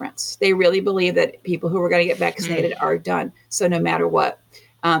make a difference. They really believe that people who are going to get vaccinated are done. So no matter what,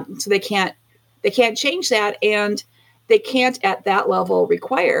 so they can't change that, and they can't at that level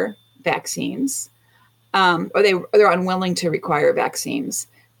require vaccines, or they're unwilling to require vaccines.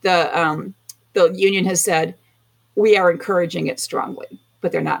 The union has said we are encouraging it strongly,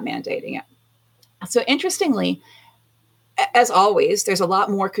 but they're not mandating it. So interestingly, as always, there's a lot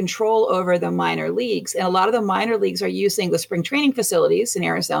more control over the minor leagues. And a lot of the minor leagues are using the spring training facilities in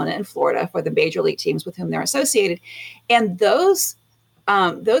Arizona and Florida for the major league teams with whom they're associated. And those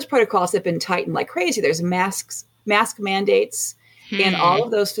protocols have been tightened like crazy. There's mask mandates in all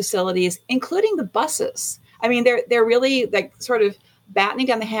of those facilities, including the buses. I mean, they're really like sort of battening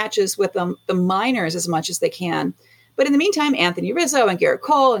down the hatches with the minors as much as they can. But in the meantime, Anthony Rizzo and Garrett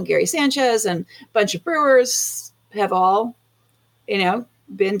Cole and Gary Sanchez and a bunch of Brewers have all,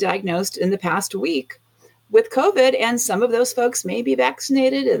 been diagnosed in the past week with COVID. And some of those folks may be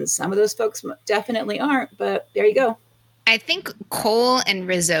vaccinated and some of those folks definitely aren't. But there you go. I think Cole and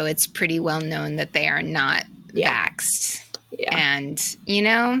Rizzo, it's pretty well known that they are not vaxxed. Yeah. And,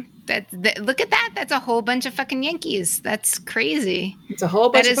 look at that. That's a whole bunch of fucking Yankees. That's crazy. It's a whole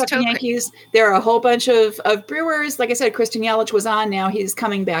bunch of fucking Yankees. There are a whole bunch of Brewers. Like I said, Christian Yelich was on. Now he's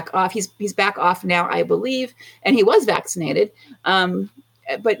coming back off. He's back off now, I believe. And he was vaccinated.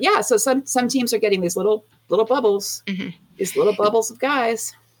 But yeah, so some teams are getting these little bubbles, these little bubbles of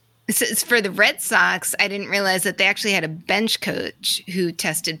guys. So for the Red Sox, I didn't realize that they actually had a bench coach who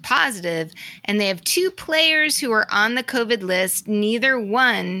tested positive, and they have 2 players who are on the COVID list, neither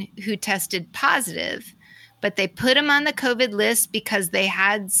one who tested positive, but they put them on the COVID list because they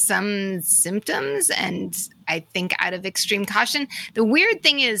had some symptoms, and I think out of extreme caution. The weird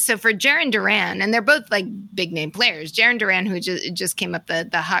thing is, so for Jarren Duran, and they're both like big name players, Jarren Duran, who just came up the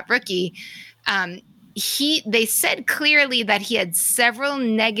hot rookie, they said clearly that he had several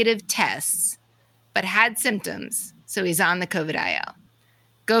negative tests, but had symptoms. So he's on the COVID IL.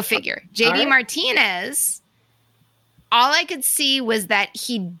 Go figure. JD Martinez, all I could see was that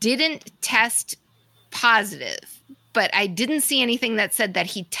he didn't test positive, but I didn't see anything that said that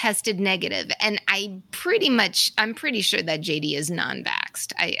he tested negative. And I'm pretty sure that JD is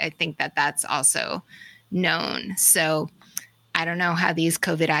non-vaxxed. I think that that's also known. So I don't know how these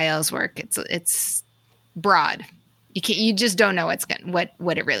COVID ILs work. It's broad. You just don't know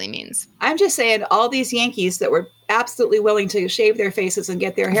what it really means. I'm just saying, all these Yankees that were absolutely willing to shave their faces and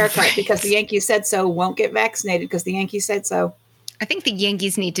get their hair cut because the Yankees said so won't get vaccinated because the Yankees said so. I think the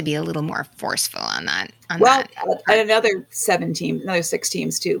Yankees need to be a little more forceful on that. And another 6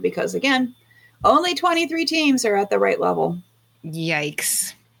 teams too, because again, only 23 teams are at the right level.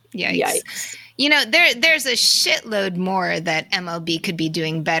 Yikes. There's a shitload more that MLB could be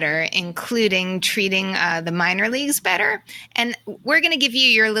doing better, including treating the minor leagues better. And we're going to give you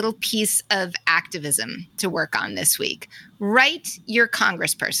your little piece of activism to work on this week. Write your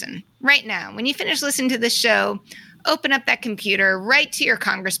congressperson right now. When you finish listening to this show, open up that computer, write to your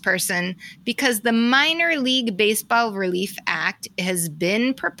congressperson, because the Minor League Baseball Relief Act has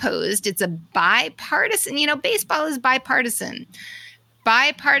been proposed. It's a bipartisan, baseball is bipartisan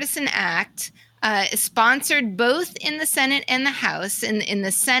act. Sponsored both in the Senate and the House. In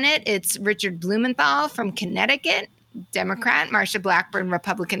the Senate, it's Richard Blumenthal from Connecticut, Democrat, Marsha Blackburn,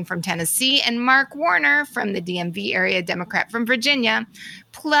 Republican from Tennessee, and Mark Warner from the DMV area, Democrat from Virginia,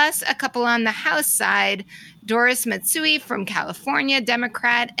 plus a couple on the House side, Doris Matsui from California,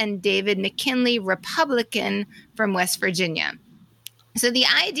 Democrat, and David McKinley, Republican from West Virginia. So the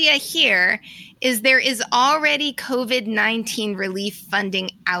idea here is there is already COVID-19 relief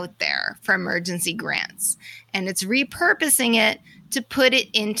funding out there for emergency grants, and it's repurposing it to put it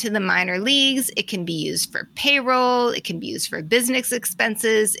into the minor leagues. It can be used for payroll. It can be used for business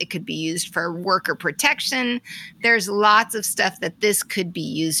expenses. It could be used for worker protection. There's lots of stuff that this could be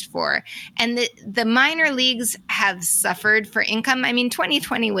used for. And the minor leagues have suffered for income. I mean,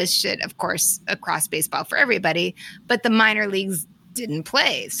 2020 was shit, of course, across baseball for everybody, but the minor leagues didn't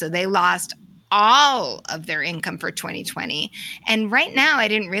play. So they lost all of their income for 2020. And right now, I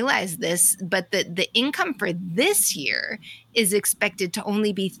didn't realize this, but the income for this year is expected to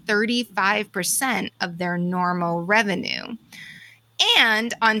only be 35% of their normal revenue.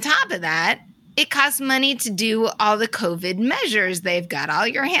 And on top of that, It costs money to do all the COVID measures. They've got all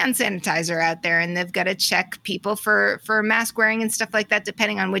your hand sanitizer out there, and they've got to check people for mask wearing and stuff like that,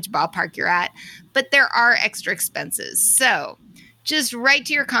 depending on which ballpark you're at. But there are extra expenses. So just write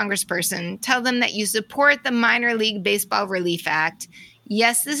to your congressperson. Tell them that you support the Minor League Baseball Relief Act.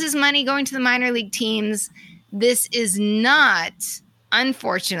 Yes, this is money going to the minor league teams. This is not,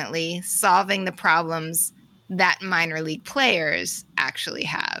 unfortunately, solving the problems that minor league players actually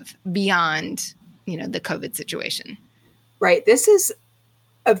have beyond, the COVID situation. Right. This is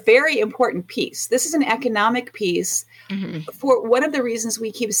a very important piece. This is an economic piece for one of the reasons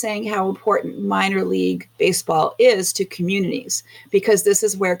we keep saying how important minor league baseball is to communities, because this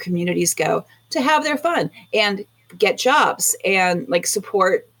is where communities go to have their fun and get jobs and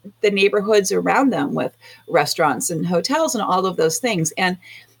support the neighborhoods around them with restaurants and hotels and all of those things. And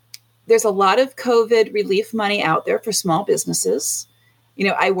there's a lot of COVID relief money out there for small businesses.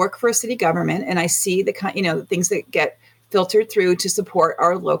 I work for a city government, and I see the things that get filtered through to support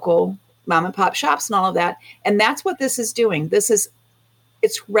our local mom and pop shops and all of that. And that's what this is doing. It's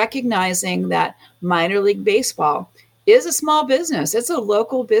recognizing that minor league baseball is a small business. It's a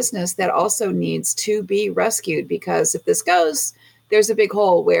local business that also needs to be rescued, because if this goes, there's a big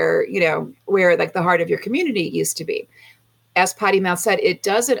hole where the heart of your community used to be. As Potty Mouth said, it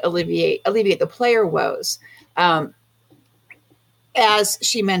doesn't alleviate the player woes. As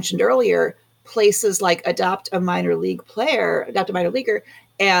she mentioned earlier, places like Adopt a Minor Leaguer,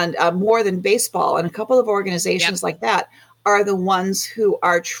 and More Than Baseball, and a couple of organizations like that are the ones who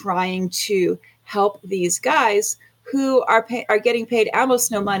are trying to help these guys who are getting paid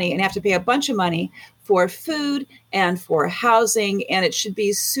almost no money and have to pay a bunch of money for food and for housing. And it should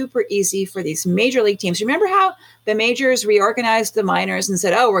be super easy for these major league teams. Remember how the majors reorganized the minors and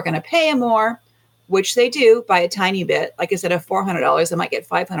said, we're going to pay them more, which they do by a tiny bit. Like I said, of $400, they might get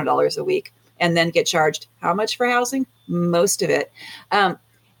 $500 a week and then get charged how much for housing? Most of it.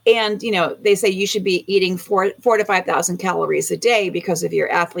 And, they say you should be eating 4,000 to 5,000 calories a day because of your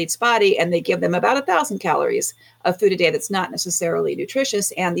athlete's body. And they give them about 1,000 calories of food a day that's not necessarily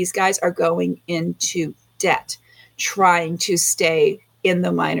nutritious. And these guys are going into debt, trying to stay in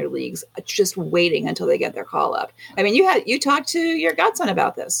the minor leagues, just waiting until they get their call up. I mean, you talked to your godson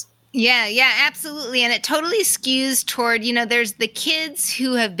about this. Yeah, absolutely. And it totally skews toward, there's the kids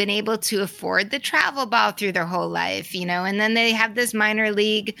who have been able to afford the travel ball through their whole life, and then they have this minor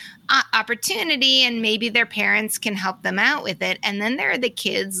league opportunity, and maybe their parents can help them out with it. And then there are the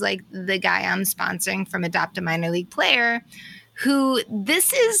kids like the guy I'm sponsoring from Adopt a Minor League Player, who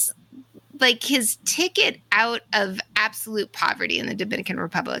this is like his ticket out of absolute poverty in the Dominican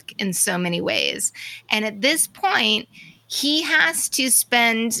Republic in so many ways. And at this point, he has to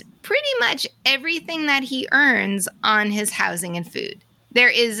spend pretty much everything that he earns on his housing and food. There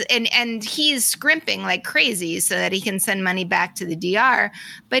is, and he's scrimping like crazy so that he can send money back to the DR,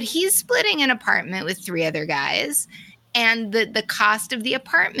 but he's splitting an apartment with 3 other guys. And the cost of the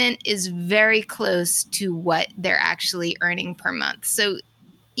apartment is very close to what they're actually earning per month. So,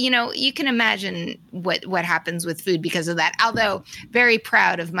 you can imagine what happens with food because of that. Although very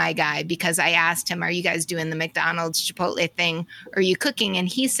proud of my guy, because I asked him, are you guys doing the McDonald's Chipotle thing? Or are you cooking? And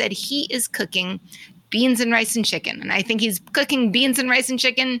he said he is cooking beans and rice and chicken. And I think he's cooking beans and rice and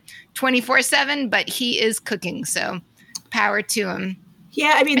chicken 24/7, but he is cooking. So power to him.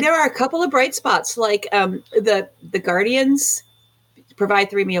 Yeah, I mean, there are a couple of bright spots, like the Guardians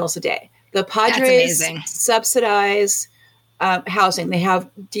provide 3 meals a day. The Padres subsidize housing. They have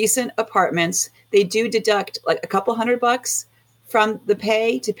decent apartments. They do deduct like a couple $100 from the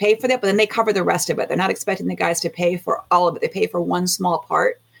pay to pay for that, but then they cover the rest of it. They're not expecting the guys to pay for all of it. They pay for one small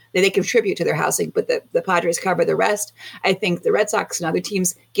part. They contribute to their housing, but the Padres cover the rest. I think the Red Sox and other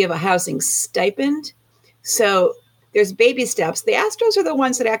teams give a housing stipend. So there's baby steps. The Astros are the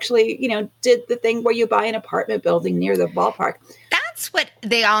ones that actually, did the thing where you buy an apartment building near the ballpark. That's what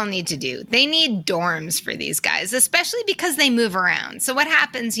they all need to do. They need dorms for these guys, especially because they move around. So what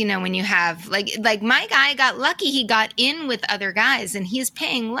happens, when you have like my guy got lucky, he got in with other guys and he's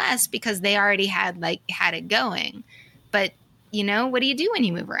paying less because they already had it going. But what do you do when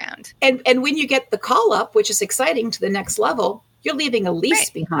you move around? And when you get the call up, which is exciting to the next level, you're leaving a lease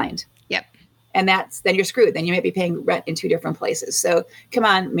behind. Yep. And then you're screwed. Then you may be paying rent in 2 different places. So come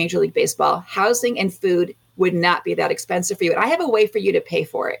on, Major League Baseball, housing and food would not be that expensive for you. And I have a way for you to pay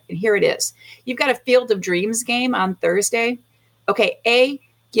for it. And here it is. You've got a Field of Dreams game on Thursday. Okay,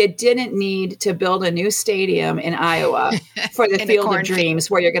 you didn't need to build a new stadium in Iowa for the Field of Dreams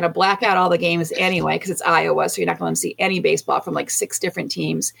where you're going to black out all the games anyway because it's Iowa. So you're not going to see any baseball from 6 different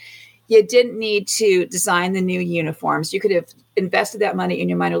teams. You didn't need to design the new uniforms. You could have invested that money in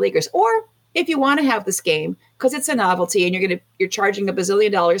your minor leaguers. Or if you want to have this game, because it's a novelty and you're charging $1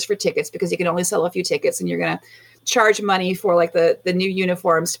 bazillion for tickets because you can only sell a few tickets, and you're going to charge money for like the new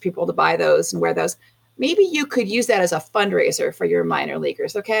uniforms to people to buy those and wear those. Maybe you could use that as a fundraiser for your minor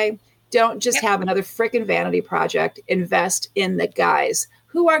leaguers. Okay. Don't just have another freaking vanity project. Invest in the guys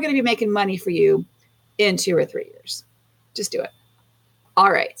who are going to be making money for you in 2 or 3 years. Just do it.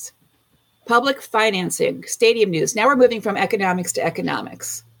 All right. Public financing, stadium news. Now we're moving from economics to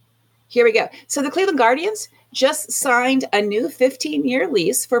economics. Here we go. So the Cleveland Guardians just signed a new 15-year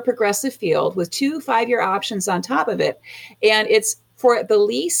lease for Progressive Field with 2 5-year options on top of it. And it's for the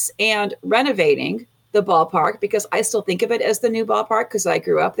lease and renovating the ballpark, because I still think of it as the new ballpark because I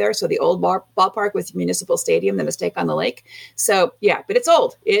grew up there. So the old ballpark was Municipal Stadium, the mistake on the lake. So yeah, but it's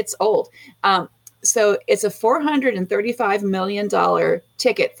old. It's old. So it's a $435 million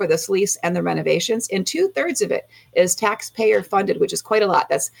ticket for this lease and the renovations, and 2/3 of it is taxpayer funded, which is quite a lot.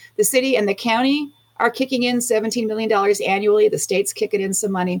 That's the city and the county are kicking in $17 million annually. The state's kicking in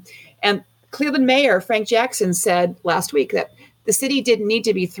some money. And Cleveland Mayor Frank Jackson said last week that the city didn't need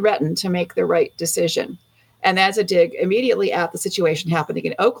to be threatened to make the right decision. And that's a dig immediately at the situation happening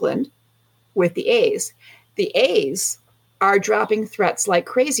in Oakland with the A's. The A's are dropping threats like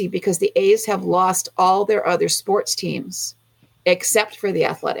crazy because the A's have lost all their other sports teams except for the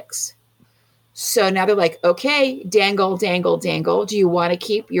Athletics. So now they're like, okay, dangle, dangle, dangle. Do you want to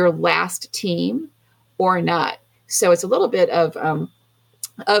keep your last team or not? So it's a little bit of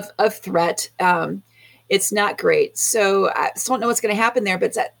threat. It's not great. So I just don't know what's going to happen there,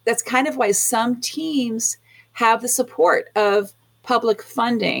 but that's kind of why some teams have the support of public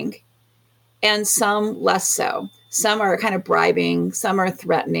funding and some less so. Some are kind of bribing, some are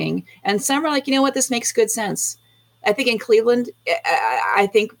threatening, and some are like, you know what, this makes good sense. I think in Cleveland, I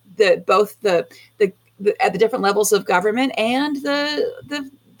think that both the at the different levels of government and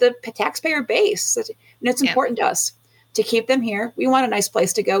the taxpayer base, it's important to us to keep them here. We want a nice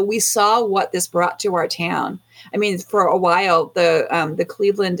place to go. We saw what this brought to our town. I mean, for a while, the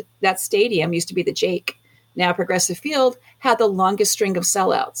Cleveland, that stadium used to be the Jake, now Progressive Field, had the longest string of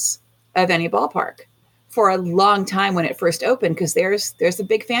sellouts of any ballpark for a long time when it first opened, because there's a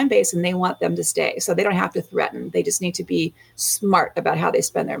big fan base and they want them to stay. So they don't have to threaten. They just need to be smart about how they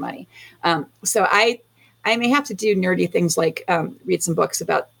spend their money. So I may have to do nerdy things like read some books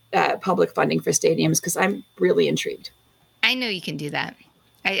about public funding for stadiums, because I'm really intrigued. I know you can do that.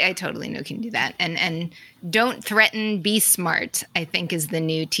 I totally know you can do that. And don't threaten, be smart, I think is the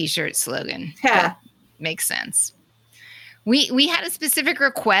new T-shirt slogan. Yeah. Makes sense. We had a specific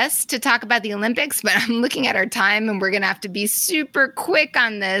request to talk about the Olympics, but I'm looking at our time and we're going to have to be super quick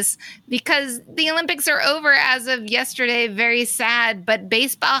on this because the Olympics are over as of yesterday. Very sad, but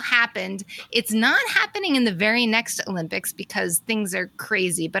baseball happened. It's not happening in the very next Olympics because things are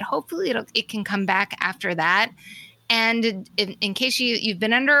crazy, but hopefully it can come back after that. And in case you've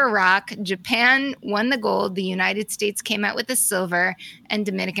been under a rock, Japan won the gold. The United States came out with the silver, and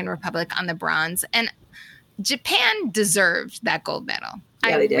Dominican Republic on the bronze. And Japan deserved that gold medal.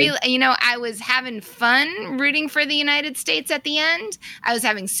 Yeah, they did. I was having fun rooting for the United States at the end. I was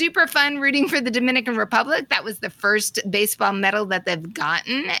having super fun rooting for the Dominican Republic. That was the first baseball medal that they've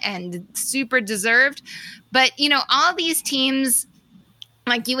gotten, and super deserved. But, all these teams,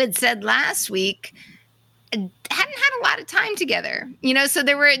 like you had said last week, hadn't had a lot of time together, so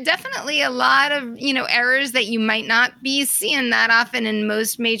there were definitely a lot of, errors that you might not be seeing that often in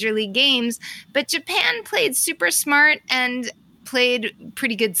most major league games. But Japan played super smart and played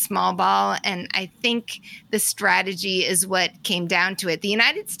pretty good small ball. And I think the strategy is what came down to it. The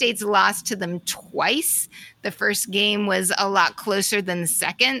United States lost to them twice. The first game was a lot closer than the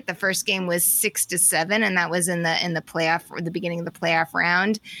second. The first game was 6-7, and that was in the playoff, or the beginning of the playoff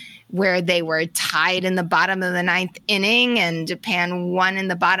round, where they were tied in the bottom of the 9th inning and Japan won in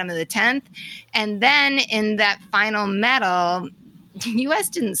the bottom of the 10th. And then in that final medal, the U.S.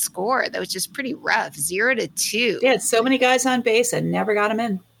 didn't score. That was just pretty rough, 0-2. They had so many guys on base and never got them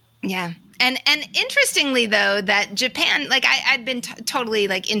in. Yeah. And interestingly, though, that Japan, I'd been totally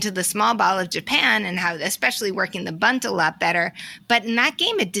into the small ball of Japan and how, especially working the bunt a lot better. But in that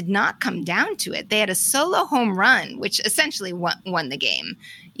game, it did not come down to it. They had a solo home run, which essentially won the game.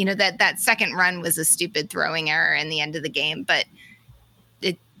 That second run was a stupid throwing error in the end of the game, but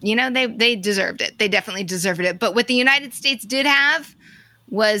they deserved it. They definitely deserved it. But what the United States did have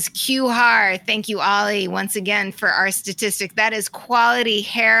was Q-Har. Thank you, Ollie, once again for our statistic. That is quality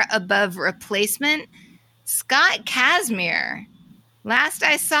hair above replacement. Scott Kazmir Last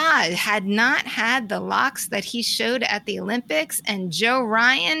I saw, had not had the locks that he showed at the Olympics. And Joe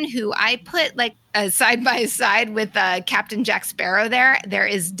Ryan, who I put like side by side with Captain Jack Sparrow there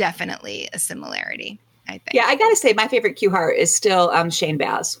is definitely a similarity, I think. Yeah, I got to say, my favorite Q-har is still Shane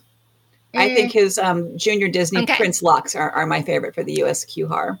Baz. I think his Junior Disney Prince locks are my favorite for the U.S.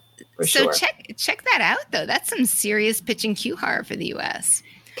 Q-har, for sure. So check that out, though. That's some serious pitching Q-har for the U.S.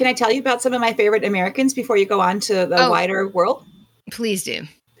 Can I tell you about some of my favorite Americans before you go on to the wider world? Please do.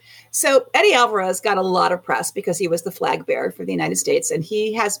 So Eddie Alvarez got a lot of press because he was the flag bearer for the United States, and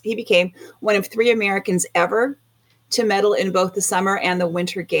he became one of 3 Americans ever to medal in both the summer and the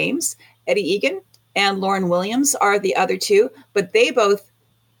winter games. Eddie Egan and Lauren Williams are the other 2, but they both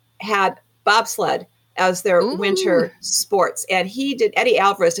had bobsled as their winter sports. And Eddie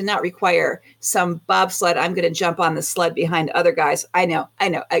Alvarez did not require some bobsled. I'm going to jump on the sled behind other guys. I know.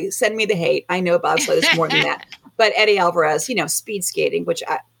 Send me the hate. I know bobsled is more than that. But Eddie Alvarez, speed skating, which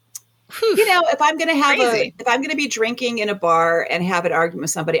if I'm going to be drinking in a bar and have an argument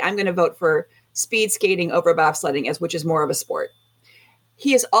with somebody, I'm going to vote for speed skating over bobsledding, which is more of a sport.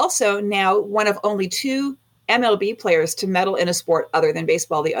 He is also now one of only 2 MLB players to medal in a sport other than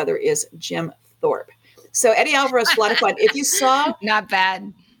baseball. The other is Jim Thorpe. So Eddie Alvarez, a lot of fun. If you saw, not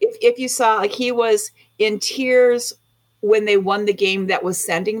bad. If you saw, like, he was in tears when they won the game that was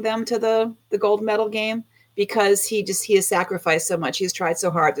sending them to the gold medal game, because he has sacrificed so much. He's tried so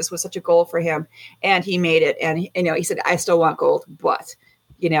hard. This was such a goal for him, and he made it. And he said, "I still want gold, but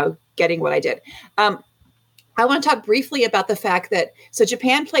getting what I did." I want to talk briefly about the fact that, so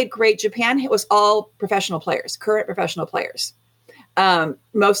Japan played great. Japan was all professional players, current professional players,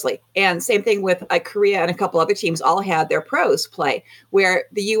 mostly. And same thing with Korea and a couple other teams all had their pros play, where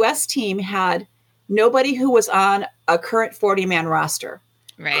the U.S. team had nobody who was on a current 40-man roster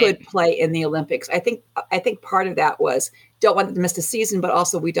could play in the Olympics. I think part of that was don't want them to miss the season, but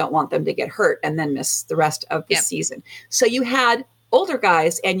also we don't want them to get hurt and then miss the rest of the season. So you had older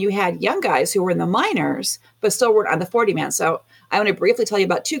guys and you had young guys who were in the minors, but still weren't on the 40-man. So I want to briefly tell you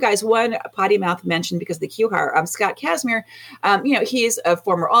about 2 guys. One, Potty Mouth mentioned because of the Q-har, Scott Kazmir. He's a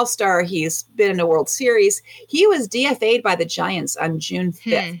former All-Star. He's been in a World Series. He was DFA'd by the Giants on June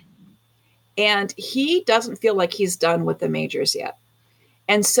 5th. And he doesn't feel like he's done with the majors yet.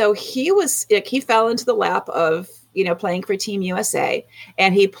 And so he fell into the lap of, playing for Team USA,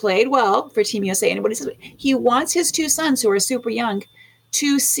 and he played well for Team USA. And what he says, he wants his 2 sons, who are super young,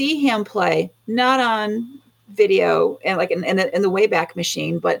 to see him play, not on video and like in the Wayback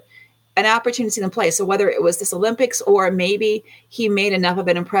Machine, but an opportunity to see them play. So whether it was this Olympics or maybe he made enough of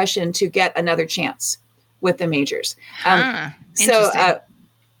an impression to get another chance with the majors.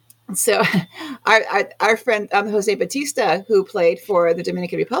 So our friend Jose Batista, who played for the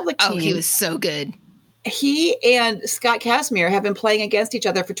Dominican Republic team. Oh, he was so good. He and Scott Kazmir have been playing against each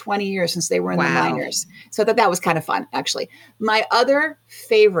other for 20 years since they were in the minors. So I thought that was kind of fun, actually. My other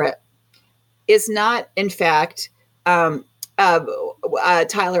favorite is not, in fact, Tyler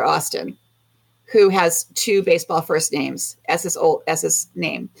Austin, who has 2 baseball first names as his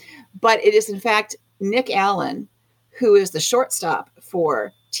name. But it is, in fact, Nick Allen, who is the shortstop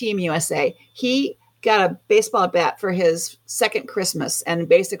for Team USA. He got a baseball bat for his 2nd Christmas and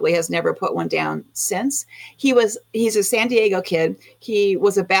basically has never put one down since. He's a San Diego kid. He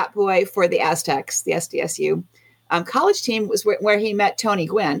was a bat boy for the Aztecs, the SDSU. College team was where he met Tony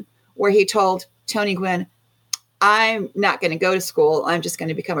Gwynn, where he told Tony Gwynn, "I'm not going to go to school. I'm just going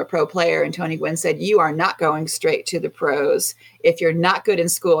to become a pro player." And Tony Gwynn said, "You are not going straight to the pros. If you're not good in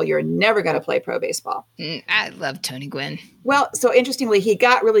school, you're never going to play pro baseball." I love Tony Gwynn. Well, so interestingly, he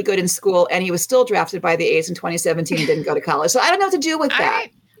got really good in school and he was still drafted by the A's in 2017 and didn't go to college. So I don't know what to do with that.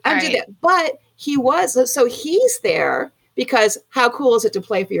 I don't do that. But he's there because how cool is it to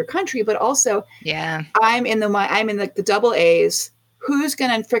play for your country? But also, I'm in the double A's. Who's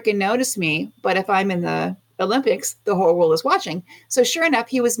going to freaking notice me? But if I'm in the Olympics, the whole world is watching. So sure enough,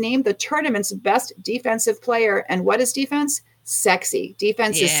 he was named the tournament's best defensive player. And what is defense? Sexy.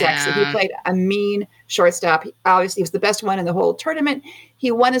 Defense is sexy. He played a mean shortstop. Obviously, he was the best one in the whole tournament.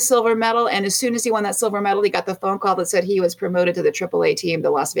 He won a silver medal. And as soon as he won that silver medal, he got the phone call that said he was promoted to the AAA team,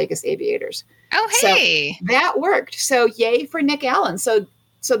 the Las Vegas Aviators. Oh, hey. So that worked. So yay for Nick Allen. So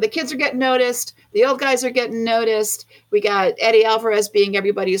the kids are getting noticed. The old guys are getting noticed. We got Eddie Alvarez being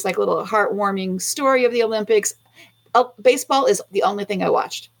everybody's like little heartwarming story of the Olympics. Baseball is the only thing I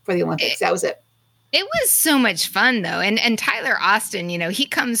watched for the Olympics. That was it. It was so much fun, though. And Tyler Austin, he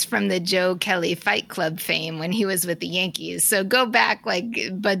comes from the Joe Kelly Fight Club fame when he was with the Yankees. So go back like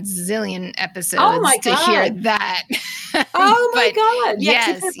bazillion episodes to hear that. Oh my But God. Yeah,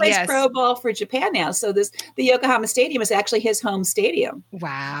 yes, Japan plays yes. pro ball for Japan now. So the Yokohama Stadium is actually his home stadium.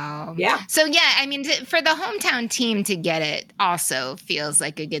 Wow. Yeah. So yeah, I mean, for the hometown team to get it also feels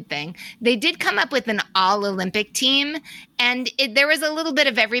like a good thing. They did come up with an all Olympic team, and there was a little bit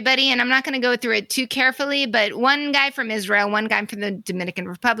of everybody. And I'm not going to go through it too carefully, but one guy from Israel, one guy from the Dominican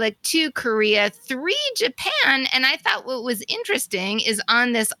Republic, 2 Korea, 3 Japan. And I thought what was interesting is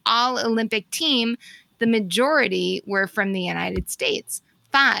on this all Olympic team, the majority were from the United States,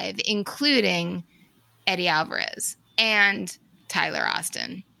 5, including Eddie Alvarez and Tyler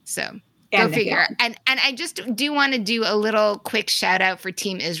Austin. So go figure. And I just do want to do a little quick shout out for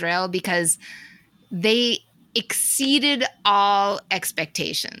Team Israel because they exceeded all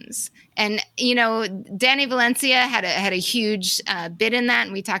expectations. And, you know, Danny Valencia had a huge bit in that,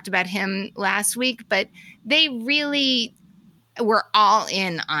 and we talked about him last week, but they really were all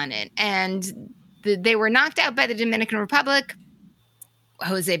in on it. And they were knocked out by the Dominican Republic.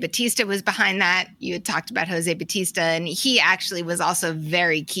 Jose Batista was behind that. You had talked about Jose Batista, and he actually was also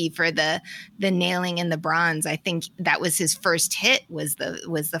very key for the nailing in the bronze. I think that was his first hit was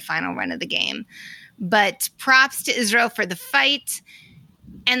the final run of the game. But props to Israel for the fight.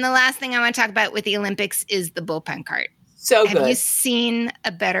 And the last thing I want to talk about with the Olympics is the bullpen cart. So good. Have you seen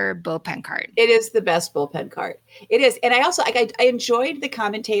a better bullpen cart? It is the best bullpen cart. It is. And I also, I enjoyed the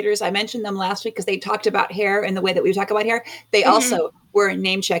commentators. I mentioned them last week because they talked about hair and the way that we talk about hair. They also were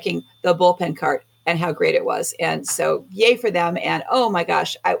name checking the bullpen cart and how great it was. And so yay for them. And oh my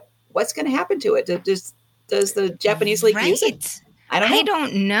gosh, what's going to happen to it? Does the Japanese league use it? I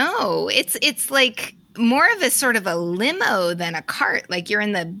don't know. It's like more of a sort of a limo than a cart. Like you're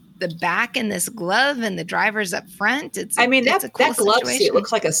in the back in this glove and the driver's up front. It's a cool that glove situation. seat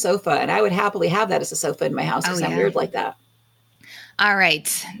looks like a sofa, and I would happily have that as a sofa in my house because I'm weird like that. All right.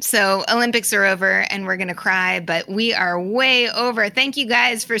 So Olympics are over and we're going to cry, but we are way over. Thank you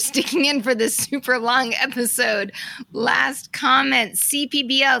guys for sticking in for this super long episode. Last comment,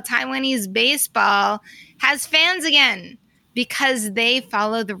 CPBL, Taiwanese baseball, has fans again because they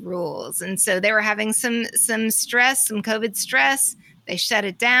follow the rules. And so they were having some stress, some COVID stress. They shut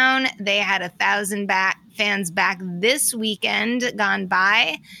it down. They had 1,000 fans back this weekend gone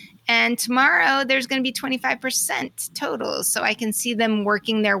by. And tomorrow there's going to be 25% total. So I can see them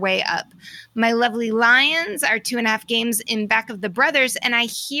working their way up. My lovely Lions are 2.5 games in back of the Brothers. And I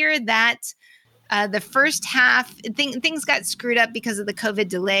hear that the first half, things got screwed up because of the COVID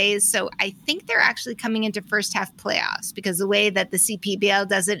delays. So I think they're actually coming into first half playoffs because the way that the CPBL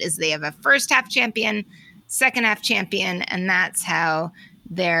does it is they have a first half champion, second half champion, and that's how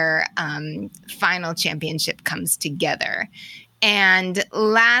their final championship comes together. And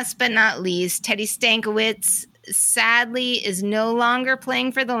last but not least, Teddy Stankiewicz sadly is no longer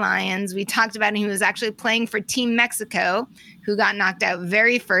playing for the Lions. We talked about him. He was actually playing for Team Mexico, who got knocked out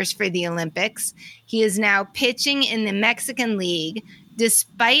very first for the Olympics. He is now pitching in the Mexican League.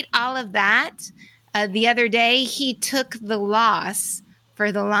 Despite all of that, the other day he took the loss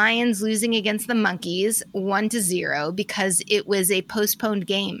for the Lions losing against the Monkeys 1-0 because it was a postponed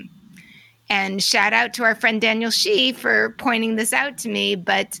game. And shout out to our friend Daniel Shee for pointing this out to me,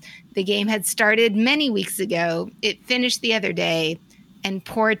 but the game had started many weeks ago. It finished the other day, and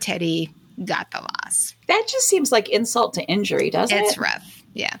poor Teddy got the loss. That just seems like insult to injury, doesn't it? It's rough,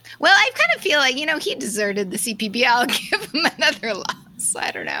 yeah. Well, I kind of feel like, he deserted the CPBL. Give him another loss.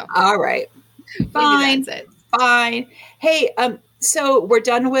 I don't know. All right. Fine. Maybe that's it. Fine. Hey, so we're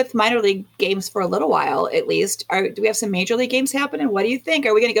done with minor league games for a little while, at least. Do we have some major league games happening? What do you think?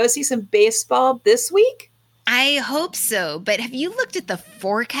 Are we going to go see some baseball this week? I hope so. But have you looked at the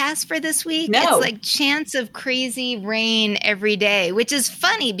forecast for this week? No. It's like chance of crazy rain every day, which is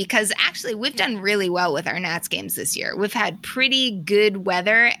funny because actually we've done really well with our Nats games this year. We've had pretty good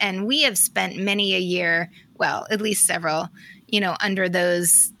weather, and we have spent many a year, well, at least several, under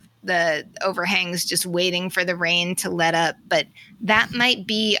the overhangs just waiting for the rain to let up. But that might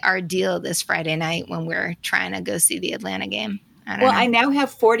be our deal this Friday night when we're trying to go see the Atlanta game. I now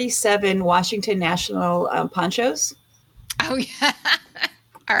have 47 Washington National ponchos. Oh, yeah.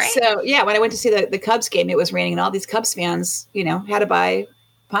 All right. So, yeah, when I went to see the Cubs game, it was raining, and all these Cubs fans, had to buy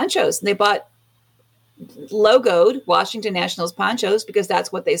ponchos. And they bought logoed Washington Nationals ponchos because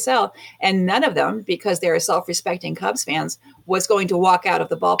that's what they sell. And none of them, because they're self-respecting Cubs fans, was going to walk out of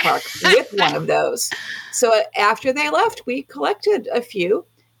the ballpark with one of those. So after they left, we collected a few.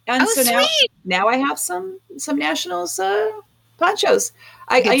 And now I have some Nationals ponchos.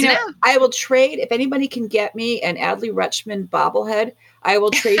 I will trade, if anybody can get me an Adley Rutschman bobblehead, I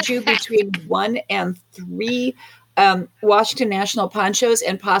will trade you between 1 and 3 Washington National ponchos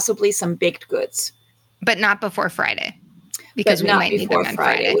and possibly some baked goods. But not before Friday. because but we not might need before them on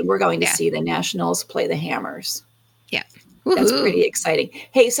Friday when we're going to Yeah. see the Nationals play the Hammers. Yeah. That's Woohoo. pretty exciting.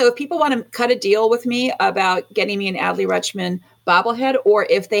 Hey, so if people want to cut a deal with me about getting me an Adley Rutschman bobblehead, or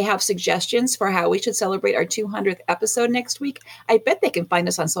if they have suggestions for how we should celebrate our 200th episode next week, I bet they can find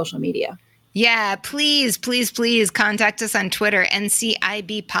us on social media. Yeah, please contact us on Twitter,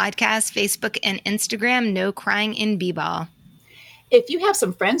 NCIB Podcast, Facebook, and Instagram. No crying in B-ball. If you have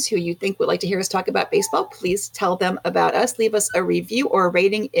some friends who you think would like to hear us talk about baseball, please tell them about us. Leave us a review or a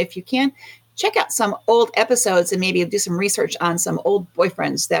rating if you can. Check out some old episodes and maybe do some research on some old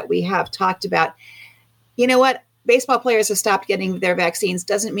boyfriends that we have talked about. You know what? Baseball players have stopped getting their vaccines.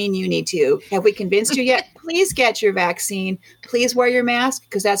 Doesn't mean you need to. Have we convinced you yet? Please get your vaccine. Please wear your mask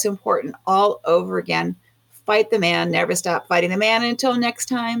because that's important all over again. Fight the man. Never stop fighting the man. And until next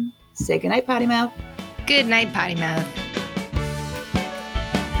time, say goodnight, Potty Mouth. Good night, Potty Mouth.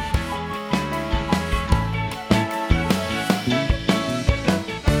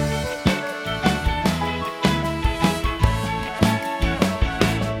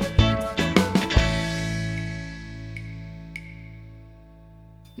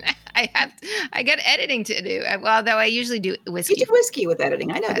 I got editing to do. Well, though I usually do whiskey. You do whiskey with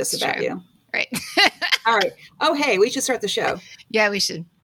editing. I know That's this about true. you. Right. All right. Oh, hey, we should start the show. Yeah, we should.